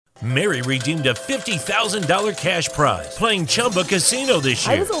Mary redeemed a $50,000 cash prize playing Chumba Casino this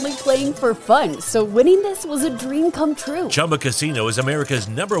year. I was only playing for fun, so winning this was a dream come true. Chumba Casino is America's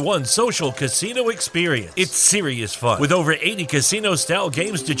 #1 social casino experience. It's serious fun. With over 80 casino-style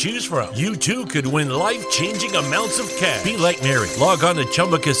games to choose from, you too could win life-changing amounts of cash. Be like Mary. Log on to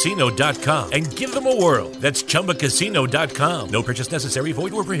ChumbaCasino.com and give them a whirl. That's ChumbaCasino.com. No purchase necessary.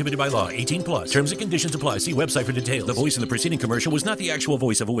 Void where prohibited by law. 18+. Terms and conditions apply. See website for details. The voice in the preceding commercial was not the actual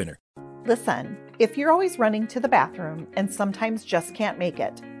voice of a winner. Listen, if you're always running to the bathroom and sometimes just can't make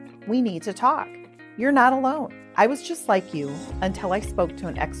it, we need to talk. You're not alone. I was just like you until I spoke to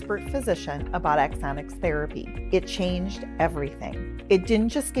an expert physician about Axonics therapy. It changed everything. It didn't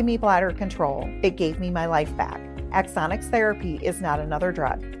just give me bladder control, it gave me my life back. Axonics therapy is not another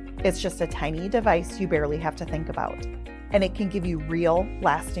drug. It's just a tiny device you barely have to think about. And it can give you real,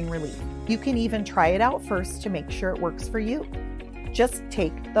 lasting relief. You can even try it out first to make sure it works for you. Just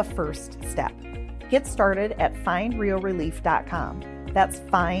take the first step. Get started at findrealrelief.com. That's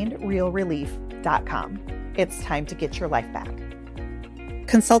findrealrelief.com. It's time to get your life back.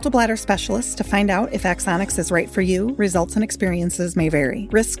 Consult a bladder specialist to find out if Axonics is right for you. Results and experiences may vary.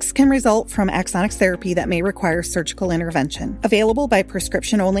 Risks can result from Axonics therapy that may require surgical intervention. Available by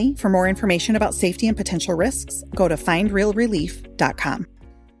prescription only. For more information about safety and potential risks, go to findrealrelief.com.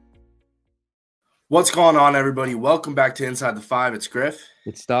 What's going on, everybody? Welcome back to Inside the Five. It's Griff.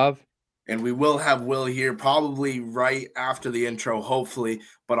 It's Stav. And we will have Will here probably right after the intro, hopefully.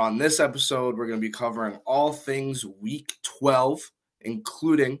 But on this episode, we're going to be covering all things Week 12,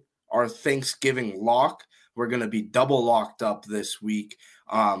 including our Thanksgiving lock. We're going to be double locked up this week.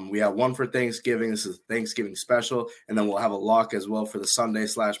 We have one for Thanksgiving. This is a Thanksgiving special. And then we'll have a lock as well for the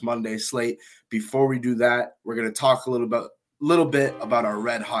Sunday/Monday slate. Before we do that, we're going to talk a little bit about our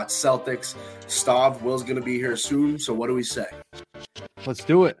red hot Celtics. Stav, Will's going to be here soon. So what do we say? Let's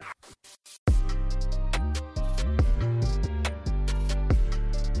do it.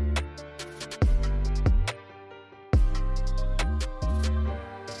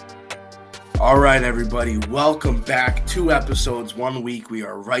 All right, everybody. Welcome back. 2 episodes, 1 week. We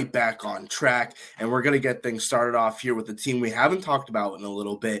are right back on track. And we're going to get things started off here with the team we haven't talked about in a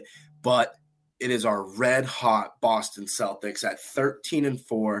little bit, but it is our red-hot Boston Celtics at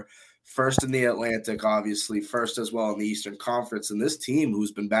 13-4, first in the Atlantic, obviously, first as well in the Eastern Conference. And this team,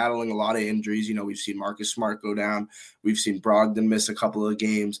 who's been battling a lot of injuries, we've seen Marcus Smart go down. We've seen Brogdon miss a couple of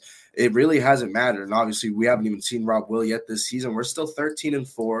games. It really hasn't mattered. And obviously, we haven't even seen Rob Will yet this season. We're still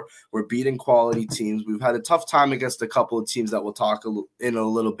 13-4. We're beating quality teams. We've had a tough time against a couple of teams that we'll talk in a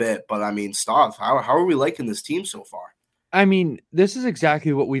little bit. But, Stav, how are we liking this team so far? This is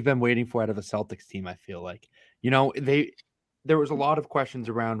exactly what we've been waiting for out of a Celtics team, I feel like. There was a lot of questions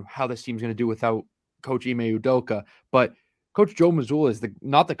around how this team's going to do without Coach Ime Udoka, but Coach Joe Mazzulla is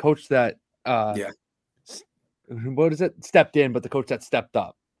not the coach that stepped in, but the coach that stepped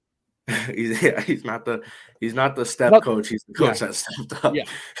up. He's not the step coach. He's the coach that stepped up. Yeah,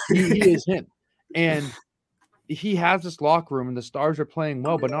 he is him. And he has this locker room and the stars are playing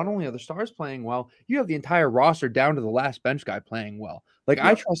well, but not only are the stars playing well, you have the entire roster down to the last bench guy playing well.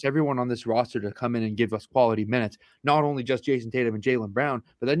 I trust everyone on this roster to come in and give us quality minutes, not only just Jason Tatum and Jaylen Brown,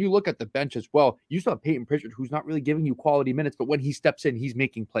 but then you look at the bench as well. You still have Peyton Pritchard, who's not really giving you quality minutes, but when he steps in, he's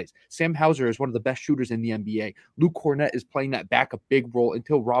making plays. Sam Hauser is one of the best shooters in the NBA. Luke Cornett is playing that back a big role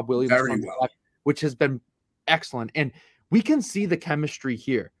until Rob Williams comes back, which has been excellent. And we can see the chemistry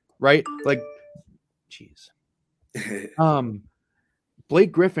here, right?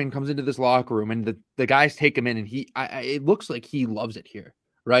 Blake Griffin comes into this locker room and the guys take him in and it looks like he loves it here,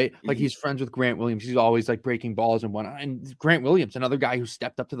 right? Like he's friends with Grant Williams. He's always breaking balls and whatnot. And Grant Williams, another guy who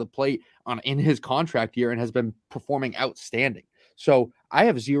stepped up to the plate in his contract year and has been performing outstanding. So I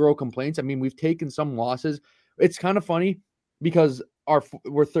have zero complaints. We've taken some losses. It's kind of funny because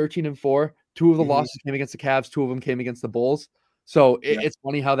we're 13-4. 2 of the losses came against the Cavs. 2 of them came against the Bulls. So it's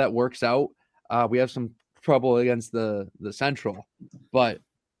funny how that works out. We have some trouble against the Central, but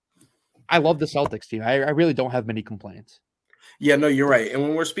I love the Celtics team. I really don't have many complaints. Yeah, no, you're right. And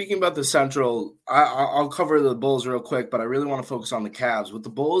when we're speaking about the Central, I'll cover the Bulls real quick, but I really want to focus on the Cavs. With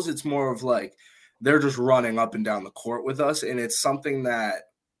the Bulls, it's more of they're just running up and down the court with us, and it's something that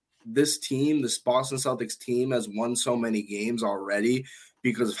this Boston Celtics team has won so many games already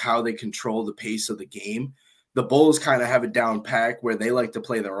because of how they control the pace of the game. The Bulls kind of have it down pack where they like to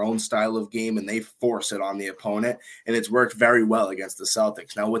play their own style of game and they force it on the opponent, and it's worked very well against the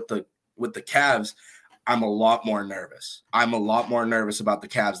Celtics. Now with the Cavs, I'm a lot more nervous. I'm a lot more nervous about the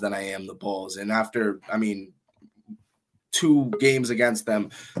Cavs than I am the Bulls. And after, 2 games against them,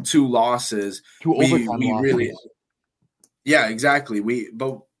 2 losses, 2 overtime losses. Really, yeah, exactly.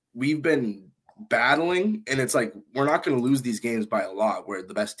 But we've been battling, and it's like we're not going to lose these games by a lot. We're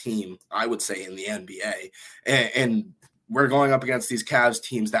the best team, I would say, in the NBA, and we're going up against these Cavs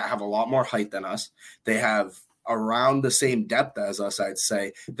teams that have a lot more height than us. They have around the same depth as us, I'd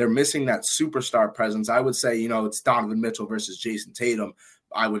say. They're missing that superstar presence. I would say, it's Donovan Mitchell versus Jason Tatum.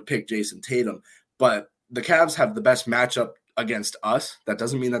 I would pick Jason Tatum, but the Cavs have the best matchup against us. That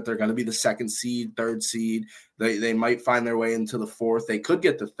doesn't mean that they're going to be the second seed, third seed. They might find their way into the fourth. They could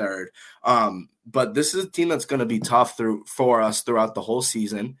get the third. But this is a team that's going to be tough for us throughout the whole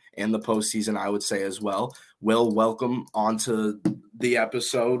season and the postseason, I would say, as well. Will, welcome onto the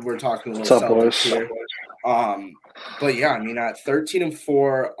episode. We're talking a little Celtics here. But yeah, at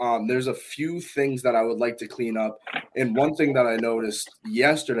 13-4, there's a few things that I would like to clean up. And one thing that I noticed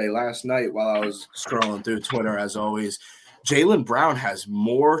last night while I was scrolling through Twitter, as always, Jaylen Brown has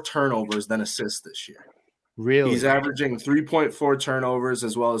more turnovers than assists this year. Really? He's averaging 3.4 turnovers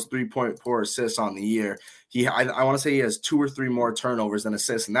as well as 3.4 assists on the year. I want to say he has 2 or 3 more turnovers than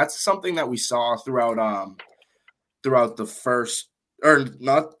assists, and that's something that we saw throughout the first, or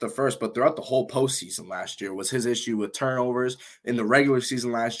not the first, but throughout the whole postseason last year was his issue with turnovers. In the regular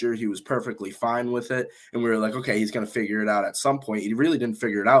season last year, he was perfectly fine with it, and we were like, okay, he's going to figure it out at some point. He really didn't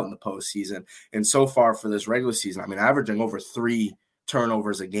figure it out in the postseason, and so far for this regular season, averaging over 3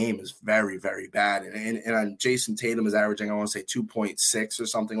 turnovers a game is very, very bad. And Jason Tatum is averaging, I want to say 2.6 or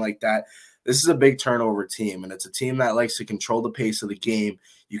something like that. This is a big turnover team, and it's a team that likes to control the pace of the game.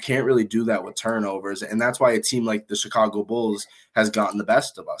 You can't really do that with turnovers, and that's why a team like the Chicago Bulls has gotten the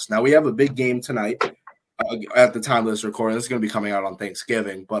best of us. Now, we have a big game tonight at the time of this recording. This is going to be coming out on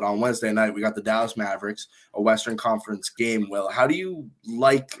Thanksgiving, but on Wednesday night, we got the Dallas Mavericks, a Western Conference game. Will, how do you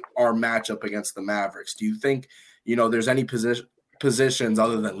like our matchup against the Mavericks? Do you think, there's any positions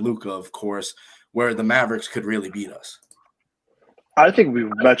other than Luka, of course, where the Mavericks could really beat us? I think we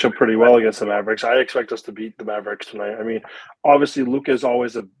match up pretty well against the Mavericks. I expect us to beat the Mavericks tonight. Obviously, Luka is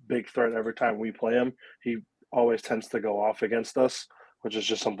always a big threat every time we play him. He always tends to go off against us, which is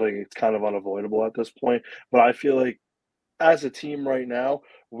just something it's kind of unavoidable at this point. But I feel like as a team right now,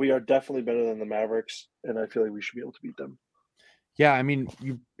 we are definitely better than the Mavericks, and I feel like we should be able to beat them. Yeah,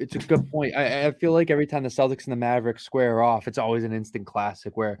 it's a good point. I feel like every time the Celtics and the Mavericks square off, it's always an instant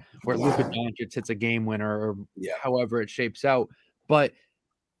classic where Luka Doncic hits a game winner or however it shapes out. But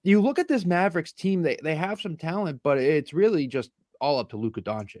you look at this Mavericks team, they have some talent, but it's really just all up to Luka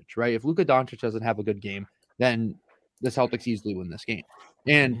Doncic, right? If Luka Doncic doesn't have a good game, then the Celtics easily win this game.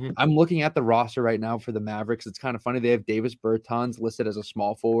 And I'm looking at the roster right now for the Mavericks. It's kind of funny. They have Davis Bertans listed as a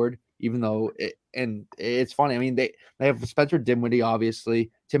small forward, even though it's funny. They have Spencer Dinwiddie,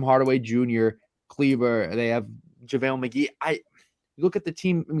 obviously, Tim Hardaway Jr., Kleber. They have JaVale McGee. You look at the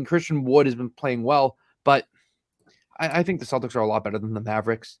team. Christian Wood has been playing well, but I think the Celtics are a lot better than the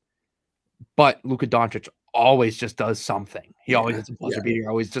Mavericks. But Luka Doncic always just does something. He always hits a buzzer beater,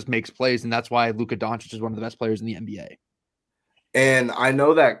 always just makes plays, and that's why Luka Doncic is one of the best players in the NBA. And I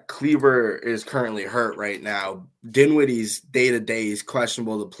know that Kleber is currently hurt right now. Dinwiddie's day-to-day is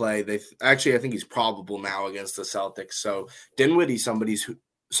questionable to play. I think he's probable now against the Celtics. So Dinwiddie's somebody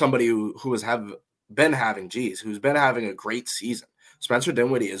who has been having a great season. Spencer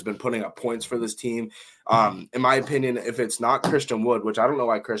Dinwiddie has been putting up points for this team. In my opinion, if it's not Christian Wood, which I don't know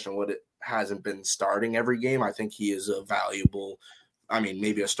why Christian Wood hasn't been starting every game, I think he is a valuable –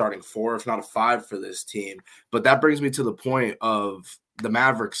 maybe a starting 4, if not a 5 for this team. But that brings me to the point of the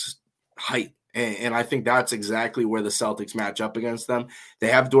Mavericks' height. And I think that's exactly where the Celtics match up against them. They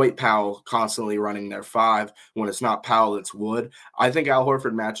have Dwight Powell constantly running their 5. When it's not Powell, it's Wood. I think Al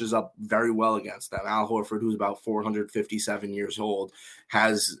Horford matches up very well against them. Al Horford, who's about 457 years old,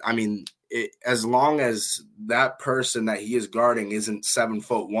 has, as long as that person that he is guarding isn't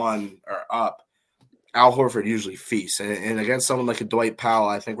 7'1" or up, Al Horford usually feasts. And against someone like a Dwight Powell,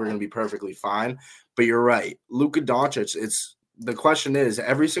 I think we're going to be perfectly fine. But you're right. Luka Doncic, the question is,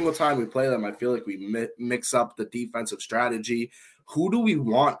 every single time we play them, I feel like we mix up the defensive strategy. Who do we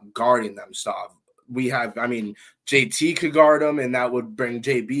want guarding them, Stav? We have, JT could guard them, and that would bring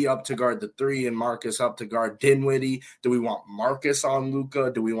JB up to guard the 3 and Marcus up to guard Dinwiddie. Do we want Marcus on Luka?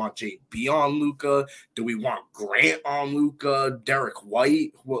 Do we want JB on Luka? Do we want Grant on Luka? Derek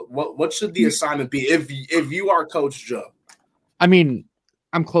White? What should the assignment be if you are Coach Joe? I'm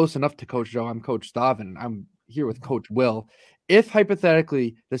close enough to Coach Joe. I'm Coach Stav, and I'm here with Coach Will. If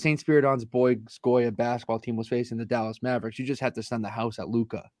hypothetically the St. Spiridon's Boys Goya basketball team was facing the Dallas Mavericks, you just had to send the house at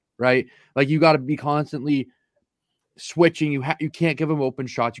Luka. Right? Like, you got to be constantly switching. You can't give him open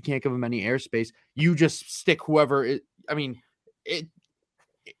shots. You can't give him any airspace. You just stick whoever I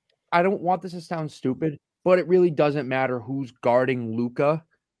don't want this to sound stupid, but it really doesn't matter who's guarding Luka.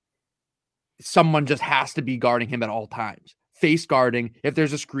 someone just has to be guarding him at all times. Face guarding. If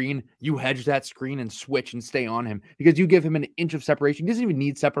there's a screen, you hedge that screen and switch and stay on him because you give him an inch of separation. He doesn't even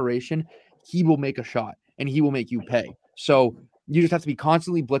need separation. He will make a shot and he will make you pay. So you just have to be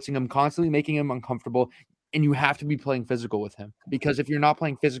constantly blitzing him, constantly making him uncomfortable. And you have to be playing physical with him because if you're not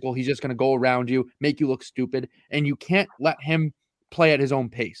playing physical, he's just going to go around you, make you look stupid. And you can't let him play at his own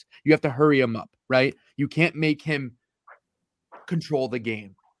pace. You have to hurry him up, right? You can't make him control the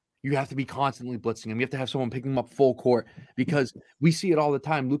game. You have to be constantly blitzing him. You have to have someone picking him up full court because we see it all the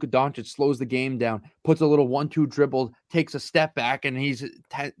time. Luka Doncic slows the game down, puts a little 1-2 dribble, takes a step back, and he's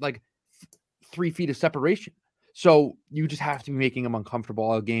 3 feet of separation. So you just have to be making him uncomfortable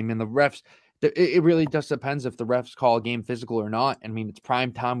all game. And the refs, it really just depends if the refs call a game physical or not. I mean, it's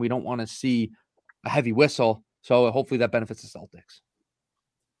prime time. We don't want to see a heavy whistle. So hopefully that benefits the Celtics.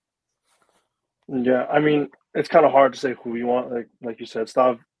 Yeah, I mean, it's kind of hard to say who you want. Like you said,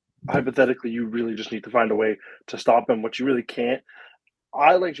 Stav, hypothetically, you really just need to find a way to stop him, which you really can't.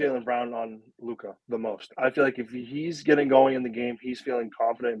 I like Jaylen Brown on Luka the most. I feel like if he's getting going in the game, he's feeling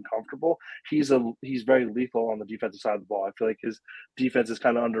confident and comfortable. He's very lethal on the defensive side of the ball. I feel like his defense is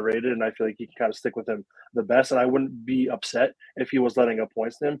kind of underrated, and I feel like he can kind of stick with him the best. And I wouldn't be upset if he was letting up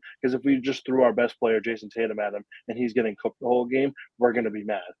points to him because if we just threw our best player, Jason Tatum, at him and he's getting cooked the whole game, we're going to be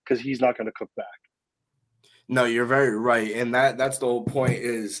mad because he's not going to cook back. No, you're very right, and that's the whole point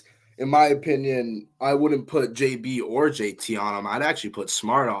is – in my opinion, I wouldn't put JB or JT on him. I'd actually put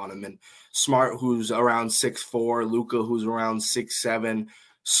Smart on him. And Smart, who's around 6'4", Luka, who's around 6'7".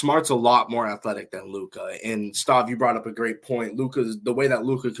 Smart's a lot more athletic than Luka. And Stav, you brought up a great point. The way that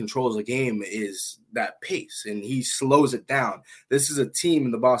Luka controls the game is that pace, and he slows it down. This is a team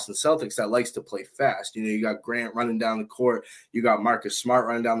in the Boston Celtics that likes to play fast. You know, you got Grant running down the court, you got Marcus Smart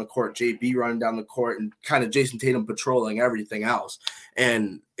running down the court, JB running down the court, and kind of Jason Tatum patrolling everything else.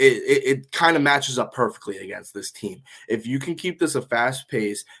 And it kind of matches up perfectly against this team. If you can keep this a fast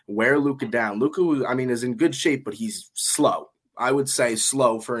pace, wear Luka down. Luka, is in good shape, but he's slow. I would say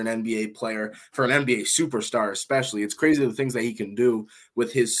slow for an NBA player, for an NBA superstar especially. It's crazy the things that he can do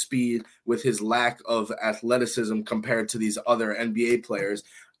with his speed, with his lack of athleticism compared to these other NBA players.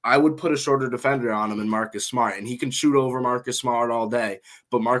 I would put a shorter defender on him in Marcus Smart, and he can shoot over Marcus Smart all day,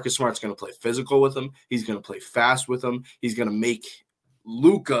 but Marcus Smart's going to play physical with him. He's going to play fast with him. He's going to make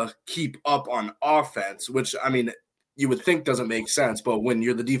Luka keep up on offense, which, you would think doesn't make sense, but when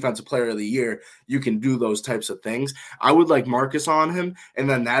you're the defensive player of the year, you can do those types of things. I would like Marcus on him, and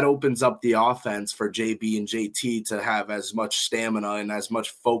then that opens up the offense for JB and JT to have as much stamina and as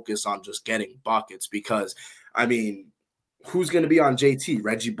much focus on just getting buckets because, who's going to be on JT?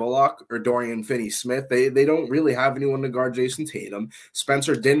 Reggie Bullock or Dorian Finney-Smith? They don't really have anyone to guard Jason Tatum.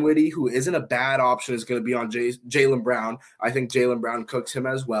 Spencer Dinwiddie, who isn't a bad option, is going to be on Jaylen Brown. I think Jaylen Brown cooks him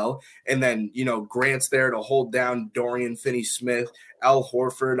as well. And then, Grant's there to hold down Dorian Finney-Smith. Al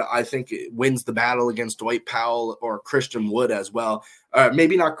Horford, I think, wins the battle against Dwight Powell or Christian Wood as well.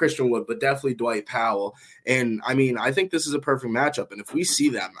 Maybe not Christian Wood, but definitely Dwight Powell. And, I think this is a perfect matchup. And if we see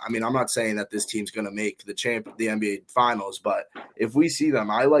them, I'm not saying that this team's going to make the NBA Finals, but if we see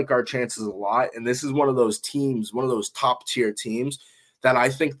them, I like our chances a lot. And this is one of those teams, one of those top-tier teams that I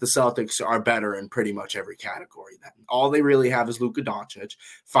think the Celtics are better in pretty much every category. All they really have is Luka Doncic.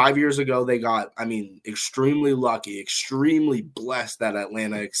 5 years ago, they got, extremely lucky, extremely blessed that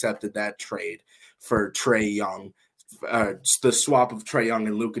Atlanta accepted that trade for Trae Young, the swap of Trae Young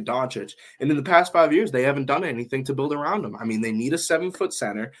and Luka Doncic. And in the past 5 years, they haven't done anything to build around him. They need a 7-foot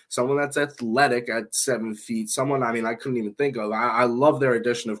center, someone that's athletic at 7 feet, someone, I couldn't even think of. I love their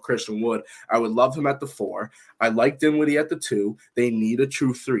addition of Christian Wood. I would love him at the 4. I like Dinwiddie at the 2. They need a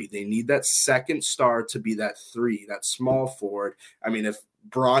true 3. They need that second star to be that 3, that small forward. If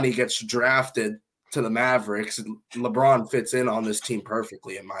Bronny gets drafted to the Mavericks, LeBron fits in on this team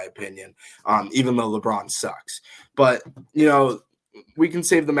perfectly, in my opinion, even though LeBron sucks. But, we can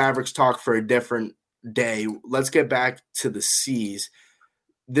save the Mavericks talk for a different day. Let's get back to the C's.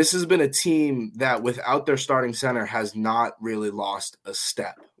 This has been a team that without their starting center has not really lost a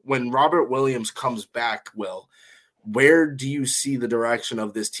step. When Robert Williams comes back, where do you see the direction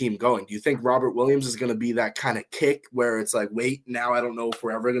of this team going? Do you think Robert Williams is going to be that kind of kick where it's like, wait, now I don't know if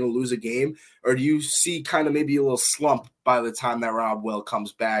we're ever going to lose a game? Or do you see kind of maybe a little slump by the time that Rob Will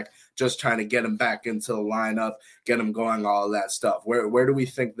comes back, just trying to get him back into the lineup, get him going, all of that stuff? Where do we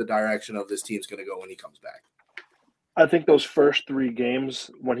think the direction of this team is going to go when he comes back? I think those first 3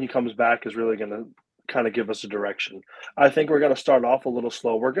 games when he comes back is really going to kind of give us a direction. I think we're going to start off a little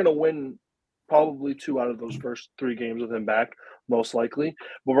slow. We're going to win probably 2 out of those first 3 games with him back, most likely.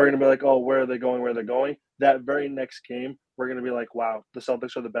 But we're going to be like, oh, where are they going? that very next game, we're going to be like, wow, the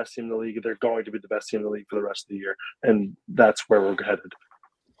Celtics are the best team in the league. They're going to be the best team in the league for the rest of the year. And that's where we're headed.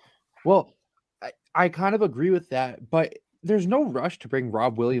 Well, I kind of agree with that, but there's no rush to bring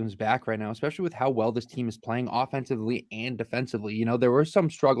Rob Williams back right now, especially with how well this team is playing offensively and defensively. You know, there were some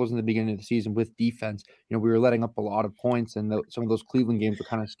struggles in the beginning of the season with defense. You know, we were letting up a lot of points, and some of those Cleveland games were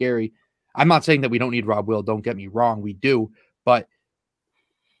kind of scary. I'm not saying that we don't need Rob Will. Don't get me wrong. We do, but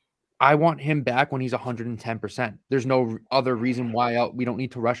I want him back when he's 110%. There's no other reason why we don't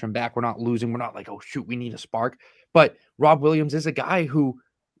need to rush him back. We're not losing. We're not like, oh, shoot, we need a spark. But Rob Williams is a guy who,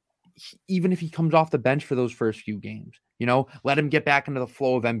 even if he comes off the bench for those first few games, you know, let him get back into the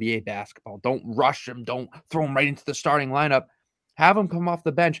flow of NBA basketball. Don't rush him. Don't throw him right into the starting lineup. Have him come off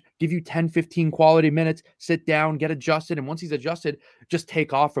the bench, give you 10, 15 quality minutes, sit down, get adjusted. And once he's adjusted, just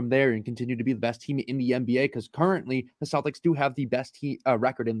take off from there and continue to be the best team in the NBA. Because currently the Celtics do have the best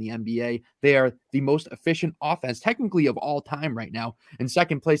record in the NBA. They are the most efficient offense, technically, of all time right now. In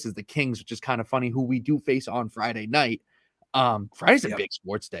second place is the Kings, which is kind of funny, who we do face on Friday night. Friday's a big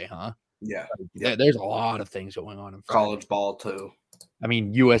sports day, huh? Yeah. There's a lot of things going on in Friday. College ball too. I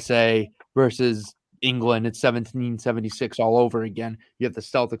mean, USA versus England, it's 1776 all over again. You have the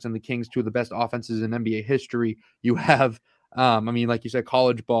Celtics and the Kings, two of the best offenses in NBA history. You have, like you said,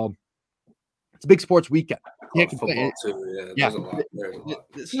 college ball. It's a big sports weekend. Football too. Yeah. There's a lot.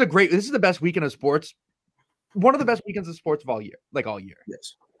 This is the best weekend of sports. One of the best weekends of sports of all year.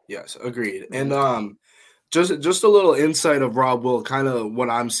 Yes, agreed. And just a little insight of Rob Will, kind of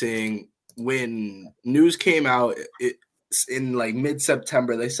what I'm seeing. When news came out in like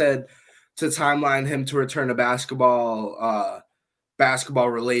mid-September, they said to timeline him to return to basketball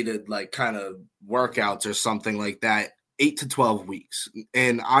related like kind of workouts or something like that, 8 to 12 weeks.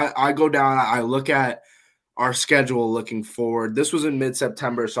 And I go down, I look at our schedule looking forward. This was in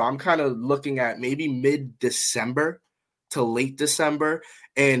mid-September, so I'm kind of looking at maybe mid-December to late December.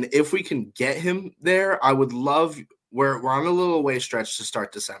 And if we can get him there, I would love – we're on a little away stretch to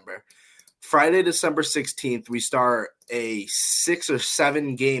start December. Friday, December 16th, we start a 6 or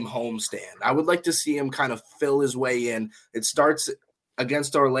 7 game homestand. I would like to see him kind of fill his way in. It starts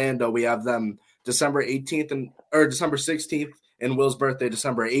against Orlando. We have them December 18th or December 16th, and Will's birthday,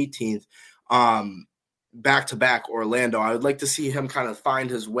 December 18th. Back-to-back Orlando. I would like to see him kind of find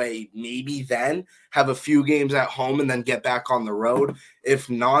his way, maybe then have a few games at home and then get back on the road. If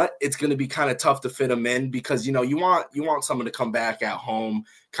not, it's going to be kind of tough to fit him in because, you know, you want someone to come back at home,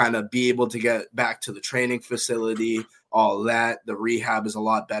 kind of be able to get back to the training facility, all that. The rehab is a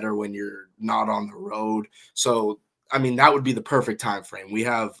lot better when you're not on the road. So, I mean, that would be the perfect time frame. We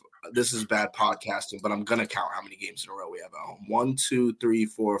have – this is bad podcasting, but I'm going to count how many games in a row we have at home. 1, 2, 3,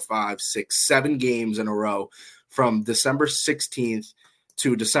 4, 5, 6, 7 games in a row from December 16th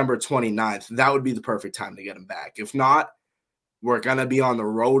to December 29th. That would be the perfect time to get him back. If not, we're going to be on the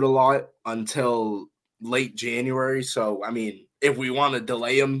road a lot until late January. So, I mean, if we want to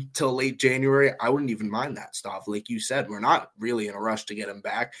delay him till late January, I wouldn't even mind that stuff. Like you said, we're not really in a rush to get him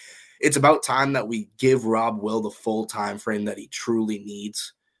back. It's about time that we give Rob Will the full time frame that he truly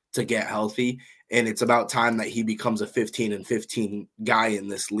needs to get healthy. And it's about time that he becomes a 15-15 guy in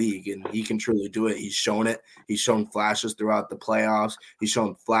this league. And he can truly do it. He's shown it. He's shown flashes throughout the playoffs. He's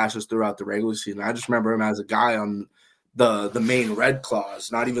shown flashes throughout the regular season. I just remember him as a guy on the main Red Claws,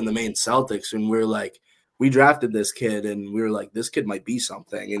 not even the main Celtics. And we drafted this kid and we were like, this kid might be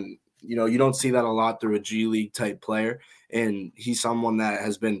something. And, you know, you don't see that a lot through a G League type player. And he's someone that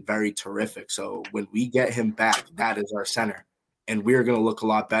has been very terrific. So when we get him back, that is our center. And we're going to look a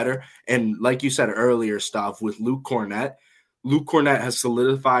lot better. And like you said earlier, stuff with Luke Kornet has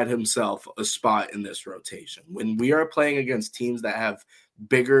solidified himself a spot in this rotation. When we are playing against teams that have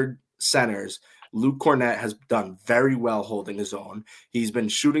bigger centers, Luke Kornet has done very well holding his own. He's been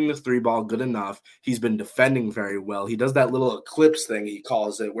shooting the 3-ball good enough. He's been defending very well. He does that little eclipse thing, he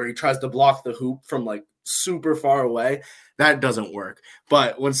calls it, where he tries to block the hoop from like super far away. That doesn't work.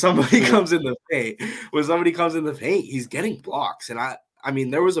 But when somebody comes in the paint, he's getting blocks. And I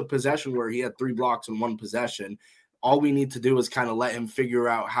mean, there was a possession where he had 3 blocks in one possession. All we need to do is kind of let him figure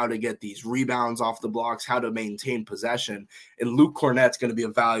out how to get these rebounds off the blocks, how to maintain possession. And Luke Kornet's going to be a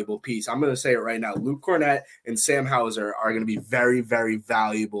valuable piece. I'm going to say it right now. Luke Kornet and Sam Hauser are going to be very, very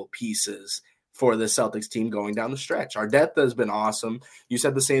valuable pieces for the Celtics team going down the stretch. Our depth has been awesome. You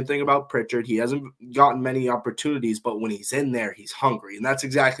said the same thing about Pritchard. He hasn't gotten many opportunities, but when he's in there, he's hungry. And that's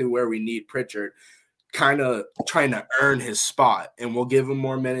exactly where we need Pritchard, kind of trying to earn his spot. And we'll give him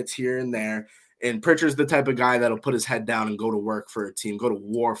more minutes here and there. And Pritchard's the type of guy that'll put his head down and go to work for a team, go to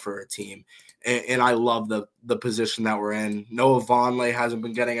war for a team. And I love the position that we're in. Noah Vonleh hasn't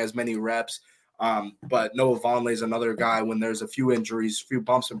been getting as many reps. But Noah Vonleh is another guy when there's a few injuries, a few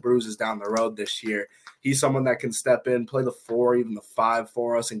bumps and bruises down the road this year. He's someone that can step in, play the 4, even the 5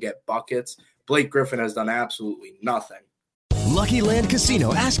 for us and get buckets. Blake Griffin has done absolutely nothing. Lucky Land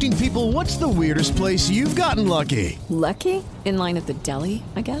Casino, asking people, what's the weirdest place you've gotten lucky? Lucky? In line at the deli,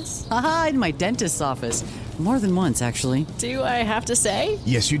 I guess? Aha, in my dentist's office. More than once, actually. Do I have to say?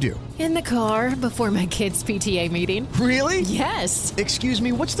 Yes, you do. In the car before my kids' PTA meeting. Really? Yes. Excuse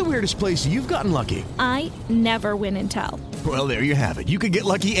me, what's the weirdest place you've gotten lucky? I never win and tell. Well, there you have it. You can get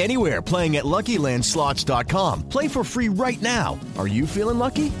lucky anywhere, playing at LuckyLandSlots.com. Play for free right now. Are you feeling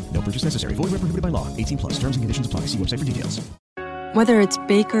lucky? No purchase necessary. Void where prohibited by law. 18+. Terms and conditions apply. See website for details. Whether it's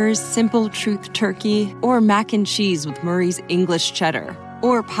Baker's Simple Truth Turkey or mac and cheese with Murray's English Cheddar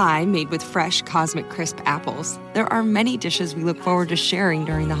or pie made with fresh Cosmic Crisp apples, there are many dishes we look forward to sharing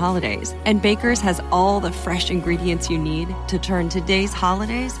during the holidays. And Baker's has all the fresh ingredients you need to turn today's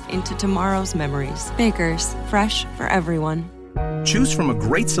holidays into tomorrow's memories. Baker's, fresh for everyone. Choose from a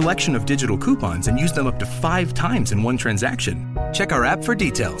great selection of digital coupons and use them up to 5 times in one transaction. Check our app for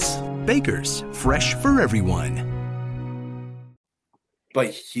details. Baker's, fresh for everyone.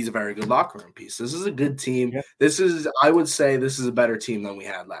 But he's a very good locker room piece. This is a good team. Yeah. I would say this is a better team than we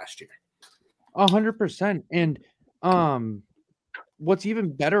had last year. 100%. And what's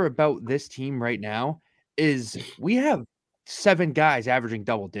even better about this team right now is we have 7 guys averaging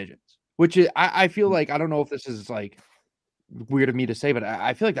double digits, which is, I feel like, I don't know if this is like weird of me to say, but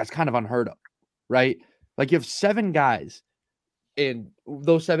I feel like that's kind of unheard of, right? Like you have 7 guys, and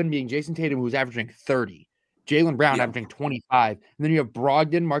those 7 being Jason Tatum, who's averaging 30. Jaylen Brown averaging 25. And then you have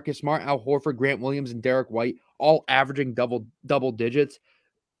Brogdon, Marcus Smart, Al Horford, Grant Williams, and Derek White, all averaging double digits.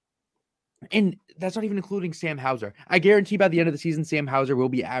 And that's not even including Sam Hauser. I guarantee by the end of the season, Sam Hauser will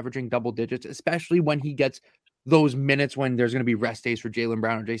be averaging double digits, especially when he gets those minutes when there's going to be rest days for Jaylen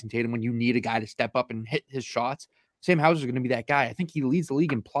Brown or Jason Tatum, when you need a guy to step up and hit his shots. Sam Hauser is going to be that guy. I think he leads the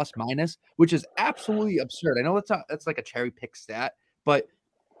league in plus minus, which is absolutely absurd. I know that's like a cherry pick stat, but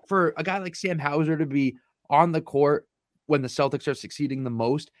for a guy like Sam Hauser to be on the court when the Celtics are succeeding the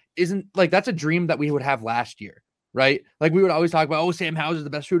most isn't like, that's a dream that we would have last year, right? Like we would always talk about, Sam Hauser is the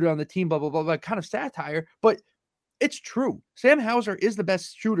best shooter on the team, blah, blah, blah, blah, kind of satire, but it's true. Sam Hauser is the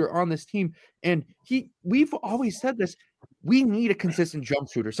best shooter on this team. And we've always said this, we need a consistent jump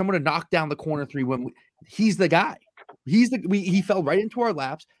shooter, someone to knock down the corner 3 when he's the guy. He fell right into our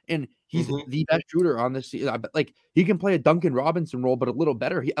laps, and he's the best shooter on this. Like he can play a Duncan Robinson role, but a little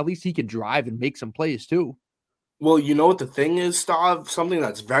better. At least he can drive and make some plays too. Well, you know what the thing is, Stav? Something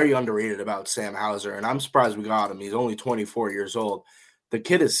that's very underrated about Sam Hauser, and I'm surprised we got him. He's only 24 years old. The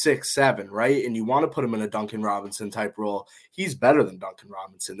kid is 6'7", right? And you want to put him in a Duncan Robinson type role. He's better than Duncan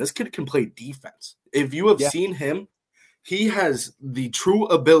Robinson. This kid can play defense. If you have seen him, he has the true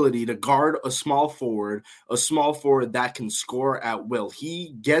ability to guard a small forward that can score at will.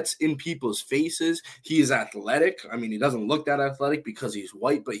 He gets in people's faces. He is athletic. I mean, he doesn't look that athletic because he's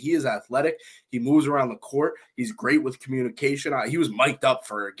white, but he is athletic. He moves around the court. He's great with communication. He was mic'd up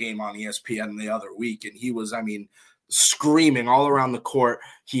for a game on ESPN the other week, and he was, screaming all around the court.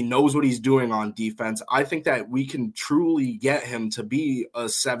 He knows what he's doing on defense. I think that we can truly get him to be a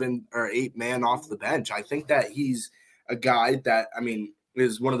 7 or 8 man off the bench. I think that he's a guy that,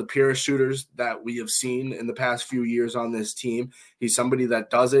 is one of the purest shooters that we have seen in the past few years on this team. He's somebody that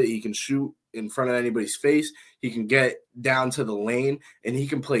does it. He can shoot in front of anybody's face. He can get down to the lane, and he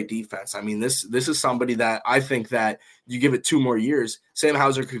can play defense. This is somebody that I think that you give it 2 more years, Sam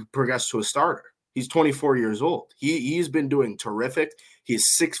Hauser could progress to a starter. He's 24 years old. He's been doing terrific. He's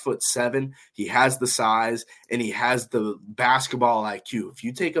 6'7". He has the size, and he has the basketball IQ. If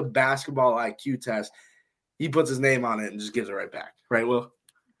you take a basketball IQ test, he puts his name on it and just gives it right back. Right, Will?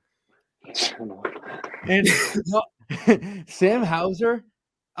 And Sam Hauser.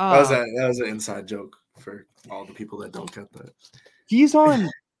 That was an inside joke for all the people that don't get that. He's on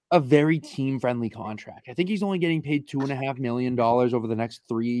a very team-friendly contract. I think he's only getting paid $2.5 million over the next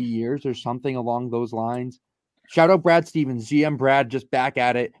 3 years or something along those lines. Shout out Brad Stevens, GM Brad, just back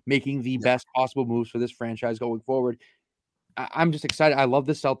at it, making the best possible moves for this franchise going forward. I'm just excited. I love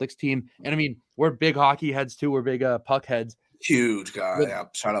the Celtics team. And we're big hockey heads too. We're big puck heads. Huge guy. Yeah.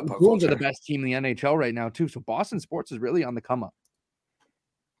 Shout out puck. The Bruins are the best team in the NHL right now too. So Boston sports is really on the come up.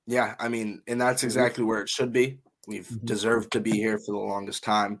 Yeah. And that's exactly where it should be. We've deserved to be here for the longest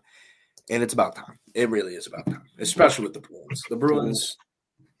time. And it's about time. It really is about time, especially with the Bruins. The Bruins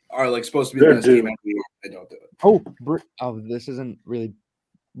are supposed to be the best team every year. They don't do it. Oh, this isn't really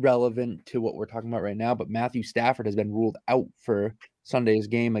relevant to what we're talking about right now, but Matthew Stafford has been ruled out for Sunday's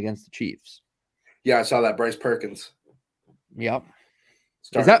game against the Chiefs. Yeah, I saw that. Bryce Perkins. Yep.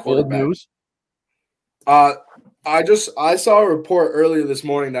 Is that old news? I saw a report earlier this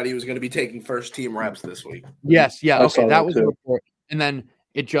morning that he was going to be taking first team reps this week. Yes, yeah, okay, that was too. a report. And then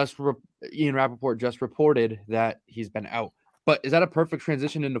Ian Rappaport just reported that he's been out. But is that a perfect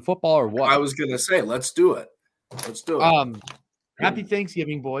transition into football or what? I was going to say, let's do it. Let's do it. Happy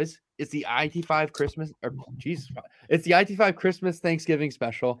Thanksgiving, boys. It's the IT5 Christmas, it's the IT5 Christmas Thanksgiving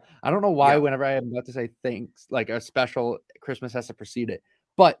special. I don't know why whenever I am about to say thanks, like a special Christmas has to precede it.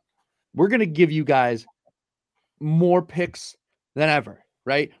 But we're going to give you guys more picks than ever,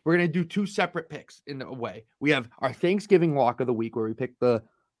 right? We're going to do 2 separate picks in a way. We have our Thanksgiving lock of the week where we pick the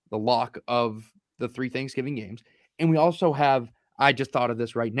lock of the 3 Thanksgiving games. And we also have, I just thought of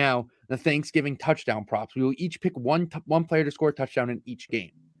this right now, the Thanksgiving touchdown props. We will each pick one player to score a touchdown in each game.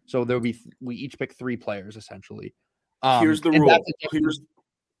 So we each pick 3 players essentially. Here's the rule.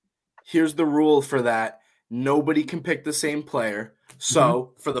 Here's the rule for that. Nobody can pick the same player.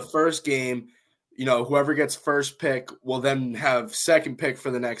 So for the first game, whoever gets first pick will then have second pick for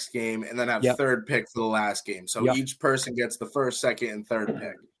the next game and then have third pick for the last game. So each person gets the first, second, and third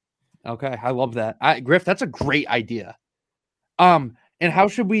pick. Okay, I love that. Griff, that's a great idea. And how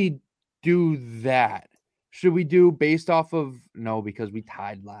should we do that? Should we do based off of because we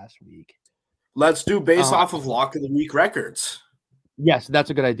tied last week. Let's do based off of lock of the week records. Yes, that's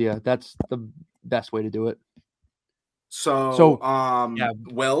a good idea. That's the best way to do it. So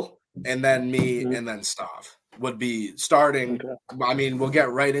Will and then me and then Stav would be starting. Okay. I mean, we'll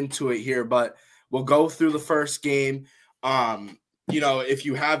get right into it here, but we'll go through the first game. If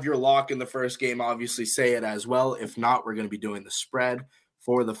you have your lock in the first game, obviously say it as well. If not, we're going to be doing the spread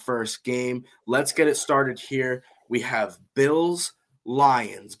for the first game. Let's get it started here. We have Bills,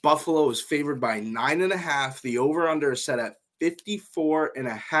 Lions. Buffalo is favored by 9.5. The over-under is set at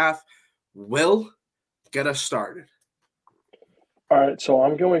 54.5. Will, get us started. All right, so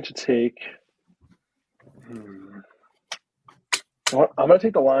I'm going to take I'm going to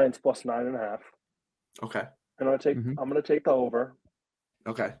take the Lions plus 9.5. Okay. And I'm going to take the over.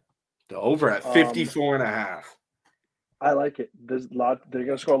 Okay. The over at 54.5. I like it. There's a lot. They're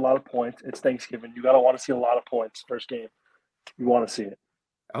going to score a lot of points. It's Thanksgiving. You got to want to see a lot of points first game. You want to see it.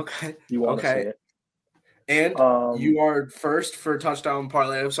 Okay. You want to see it. And you are first for touchdown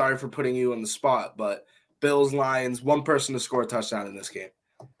parlay. I'm sorry for putting you on the spot, but Bills, Lions, one person to score a touchdown in this game.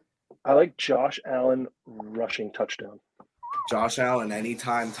 I like Josh Allen rushing touchdown. Josh Allen,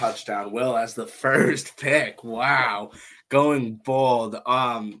 anytime touchdown. Will as the first pick. Wow. Going bold.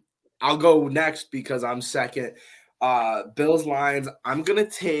 I'll go next because I'm second. Bills, Lions. I'm going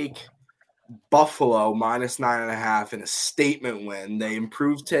to take Buffalo minus 9.5 in a statement win. They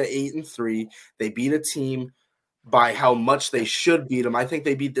improved to 8-3. They beat a team by how much they should beat them. I think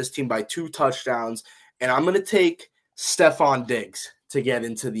they beat this team by 2 touchdowns. And I'm going to take Stephon Diggs to get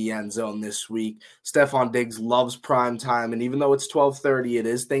into the end zone this week. Stephon Diggs loves prime time, and even though it's 12:30, it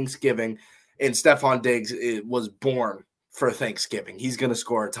is Thanksgiving, and Stephon Diggs was born for Thanksgiving. He's going to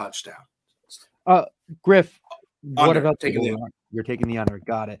score a touchdown. Griff, under. What about you're taking the under?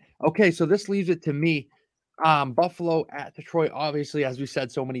 Got it. Okay, so this leaves it to me. Buffalo at Detroit, obviously, as we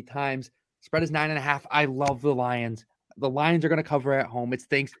said so many times, spread is 9.5. I love the Lions. The Lions are going to cover at home. It's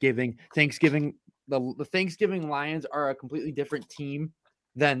Thanksgiving. The Thanksgiving Lions are a completely different team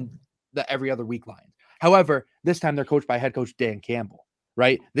than the every other week Lions. However, this time they're coached by head coach Dan Campbell,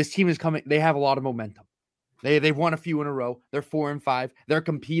 right? This team is coming. They have a lot of momentum. They've won a few in a row. They're 4-5. They're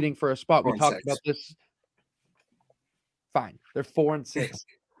competing for a spot. We talked about this. Fine. They're 4-6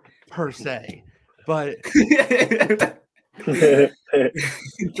 per se, but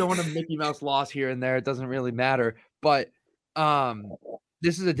throwing a Mickey Mouse loss here and there, it doesn't really matter. But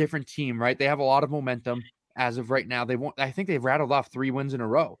this is a different team, right? They have a lot of momentum as of right now. I think they've rattled off 3 wins in a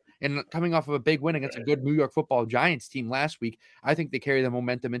row. And coming off of a big win against a good New York Football Giants team last week, I think they carry the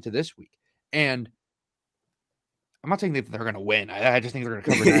momentum into this week. And I'm not saying that they're going to win. I just think they're going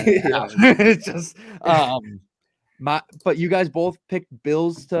to cover that. It's just but you guys both picked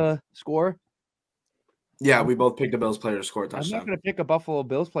Bills to score? Yeah, we both picked a Bills player to score a touchdown. I'm not going to pick a Buffalo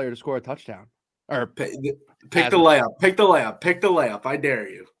Bills player to score a touchdown. Or pick the layup. Pick the layup. I dare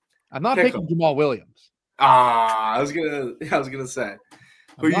you. I'm not picking Jamal Williams. I was gonna say.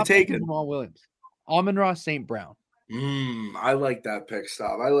 Who are you taking? Jamal Williams. Amon-Ra St. Brown. I like that pick,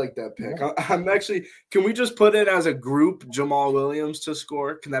 Stop. I like that pick. I'm actually. Can we just put it as a group? Jamal Williams to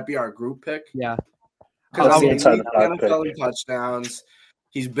score. Can that be our group pick? Yeah. Because he's NFL in touchdowns.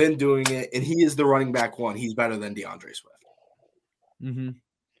 He's been doing it, and he is the running back 1. He's better than DeAndre Swift. Mm-hmm.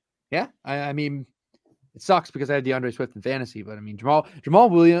 Yeah, I mean, it sucks because I had DeAndre Swift in fantasy, but I mean, Jamal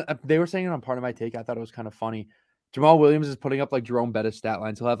Williams, they were saying it on Part of My Take. I thought it was kind of funny. Jamal Williams is putting up like Jerome Bettis stat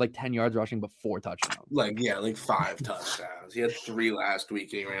lines. He'll have like 10 yards rushing, but 4 touchdowns. Like 5 touchdowns. He had 3 last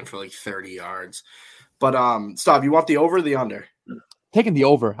week and he ran for like 30 yards. But Stav, you want the over or the under? Taking the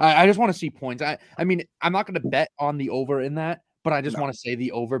over. I just want to see points. I mean, I'm not going to bet on the over in that, but I just want to say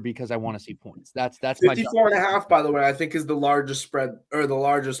the over because I want to see points. That's 54.5, by the way, I think is the largest spread or the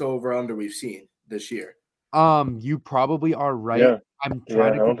largest over under we've seen this year. You probably are right. Yeah. I'm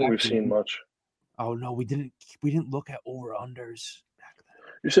trying to I don't think we've seen much. Oh no, we didn't look at over unders back then.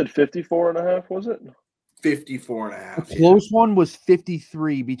 You said 54.5, was it? 54.5. The close one was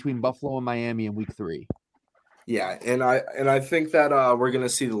 53 between Buffalo and Miami in week 3. Yeah, and I think that we're gonna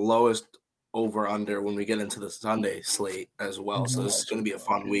see the lowest over under when we get into the Sunday slate as well. So this is gonna be a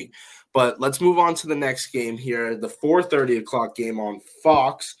fun week. But let's move on to the next game here, the 4:30 o'clock game on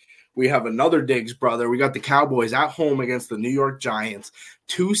Fox. We have another Diggs brother. We got the Cowboys at home against the New York Giants,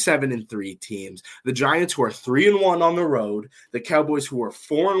 2 7-3 teams. The Giants who are 3-1 on the road. The Cowboys who are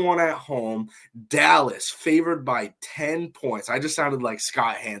 4-1 at home. Dallas favored by 10 points. I just sounded like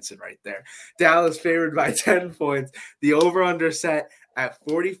Scott Hansen right there. Dallas favored by 10 points. The over-under set at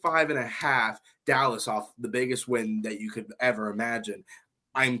 45.5. Dallas off the biggest win that you could ever imagine.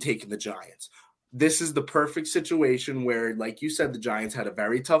 I'm taking the Giants. This is the perfect situation where, like you said, the Giants had a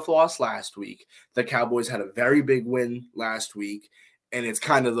very tough loss last week. The Cowboys had a very big win last week, and it's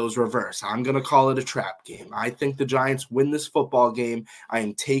kind of those reverse. I'm going to call it a trap game. I think the Giants win this football game. I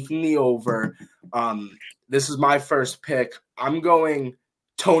am taking the over. This is my first pick. I'm going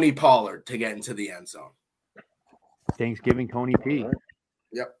Tony Pollard to get into the end zone. Thanksgiving Tony P.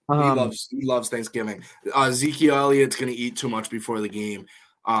 Yep, he loves Thanksgiving. Ezekiel Elliott's going to eat too much before the game.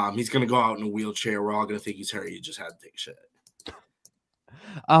 He's going to go out in a wheelchair. We're all going to think he's hurt. He just had to take shit.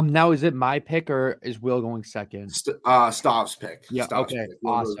 Now, is it my pick or is Will going second? Stav's pick. Yeah, Stav's okay, pick.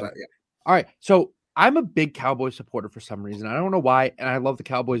 awesome. Yeah. All right, so I'm a big Cowboys supporter for some reason. I don't know why, and I love the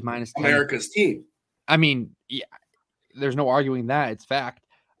Cowboys minus 10. America's team. I mean, yeah, there's no arguing that. It's fact.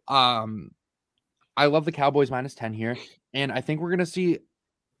 I love the Cowboys minus 10 here, and I think we're going to see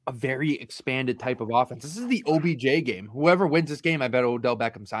a very expanded type of offense. This is the OBJ game. Whoever wins this game, I bet Odell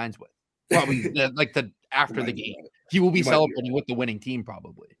Beckham signs with. Probably after the game. He will be celebrating with the winning team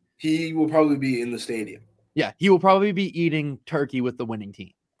probably. He will probably be in the stadium. Yeah, he will probably be eating turkey with the winning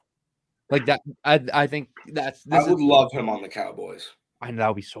team. Like that, I think I would love him on the Cowboys. I know, that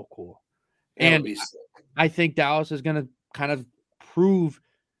would be so cool. And I think Dallas is going to kind of prove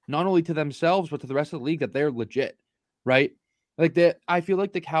not only to themselves, but to the rest of the league that they're legit, right? Like that, I feel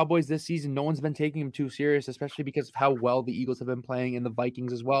like the Cowboys this season, no one's been taking them too serious, especially because of how well the Eagles have been playing and the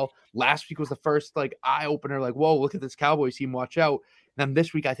Vikings as well. Last week was the first eye opener, whoa, look at this Cowboys team, watch out. And then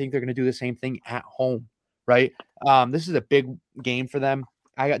this week, I think they're going to do the same thing at home, right? This is a big game for them.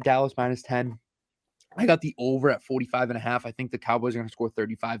 I got Dallas minus 10. I got the over at 45.5. I think the Cowboys are going to score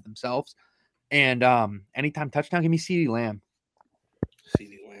 35 themselves. And anytime touchdown, give me CeeDee Lamb.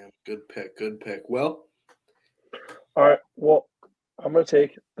 CeeDee Lamb, good pick. Well, all right. Well, I'm going to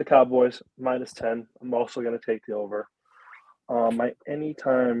take the Cowboys minus 10. I'm also going to take the over. My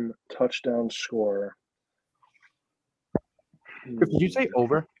anytime touchdown scorer. Did you say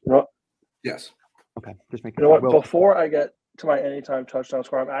over? Yes. Okay. Just make it. You know what? Before I get to my anytime touchdown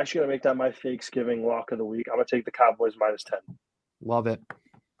score, I'm actually going to make that my Thanksgiving lock of the week. I'm going to take the Cowboys minus 10. Love it.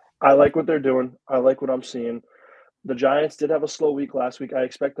 I like what they're doing. I like what I'm seeing. The Giants did have a slow week last week. I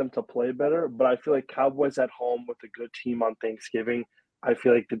expect them to play better, but I feel like Cowboys at home with a good team on Thanksgiving, I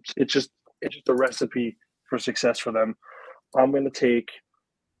feel like it's just a recipe for success for them. I'm going to take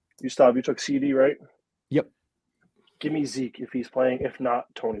 – you took CD, right? Yep. Give me Zeke if he's playing. If not,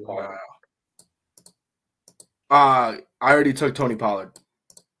 Tony Pollard. I already took Tony Pollard.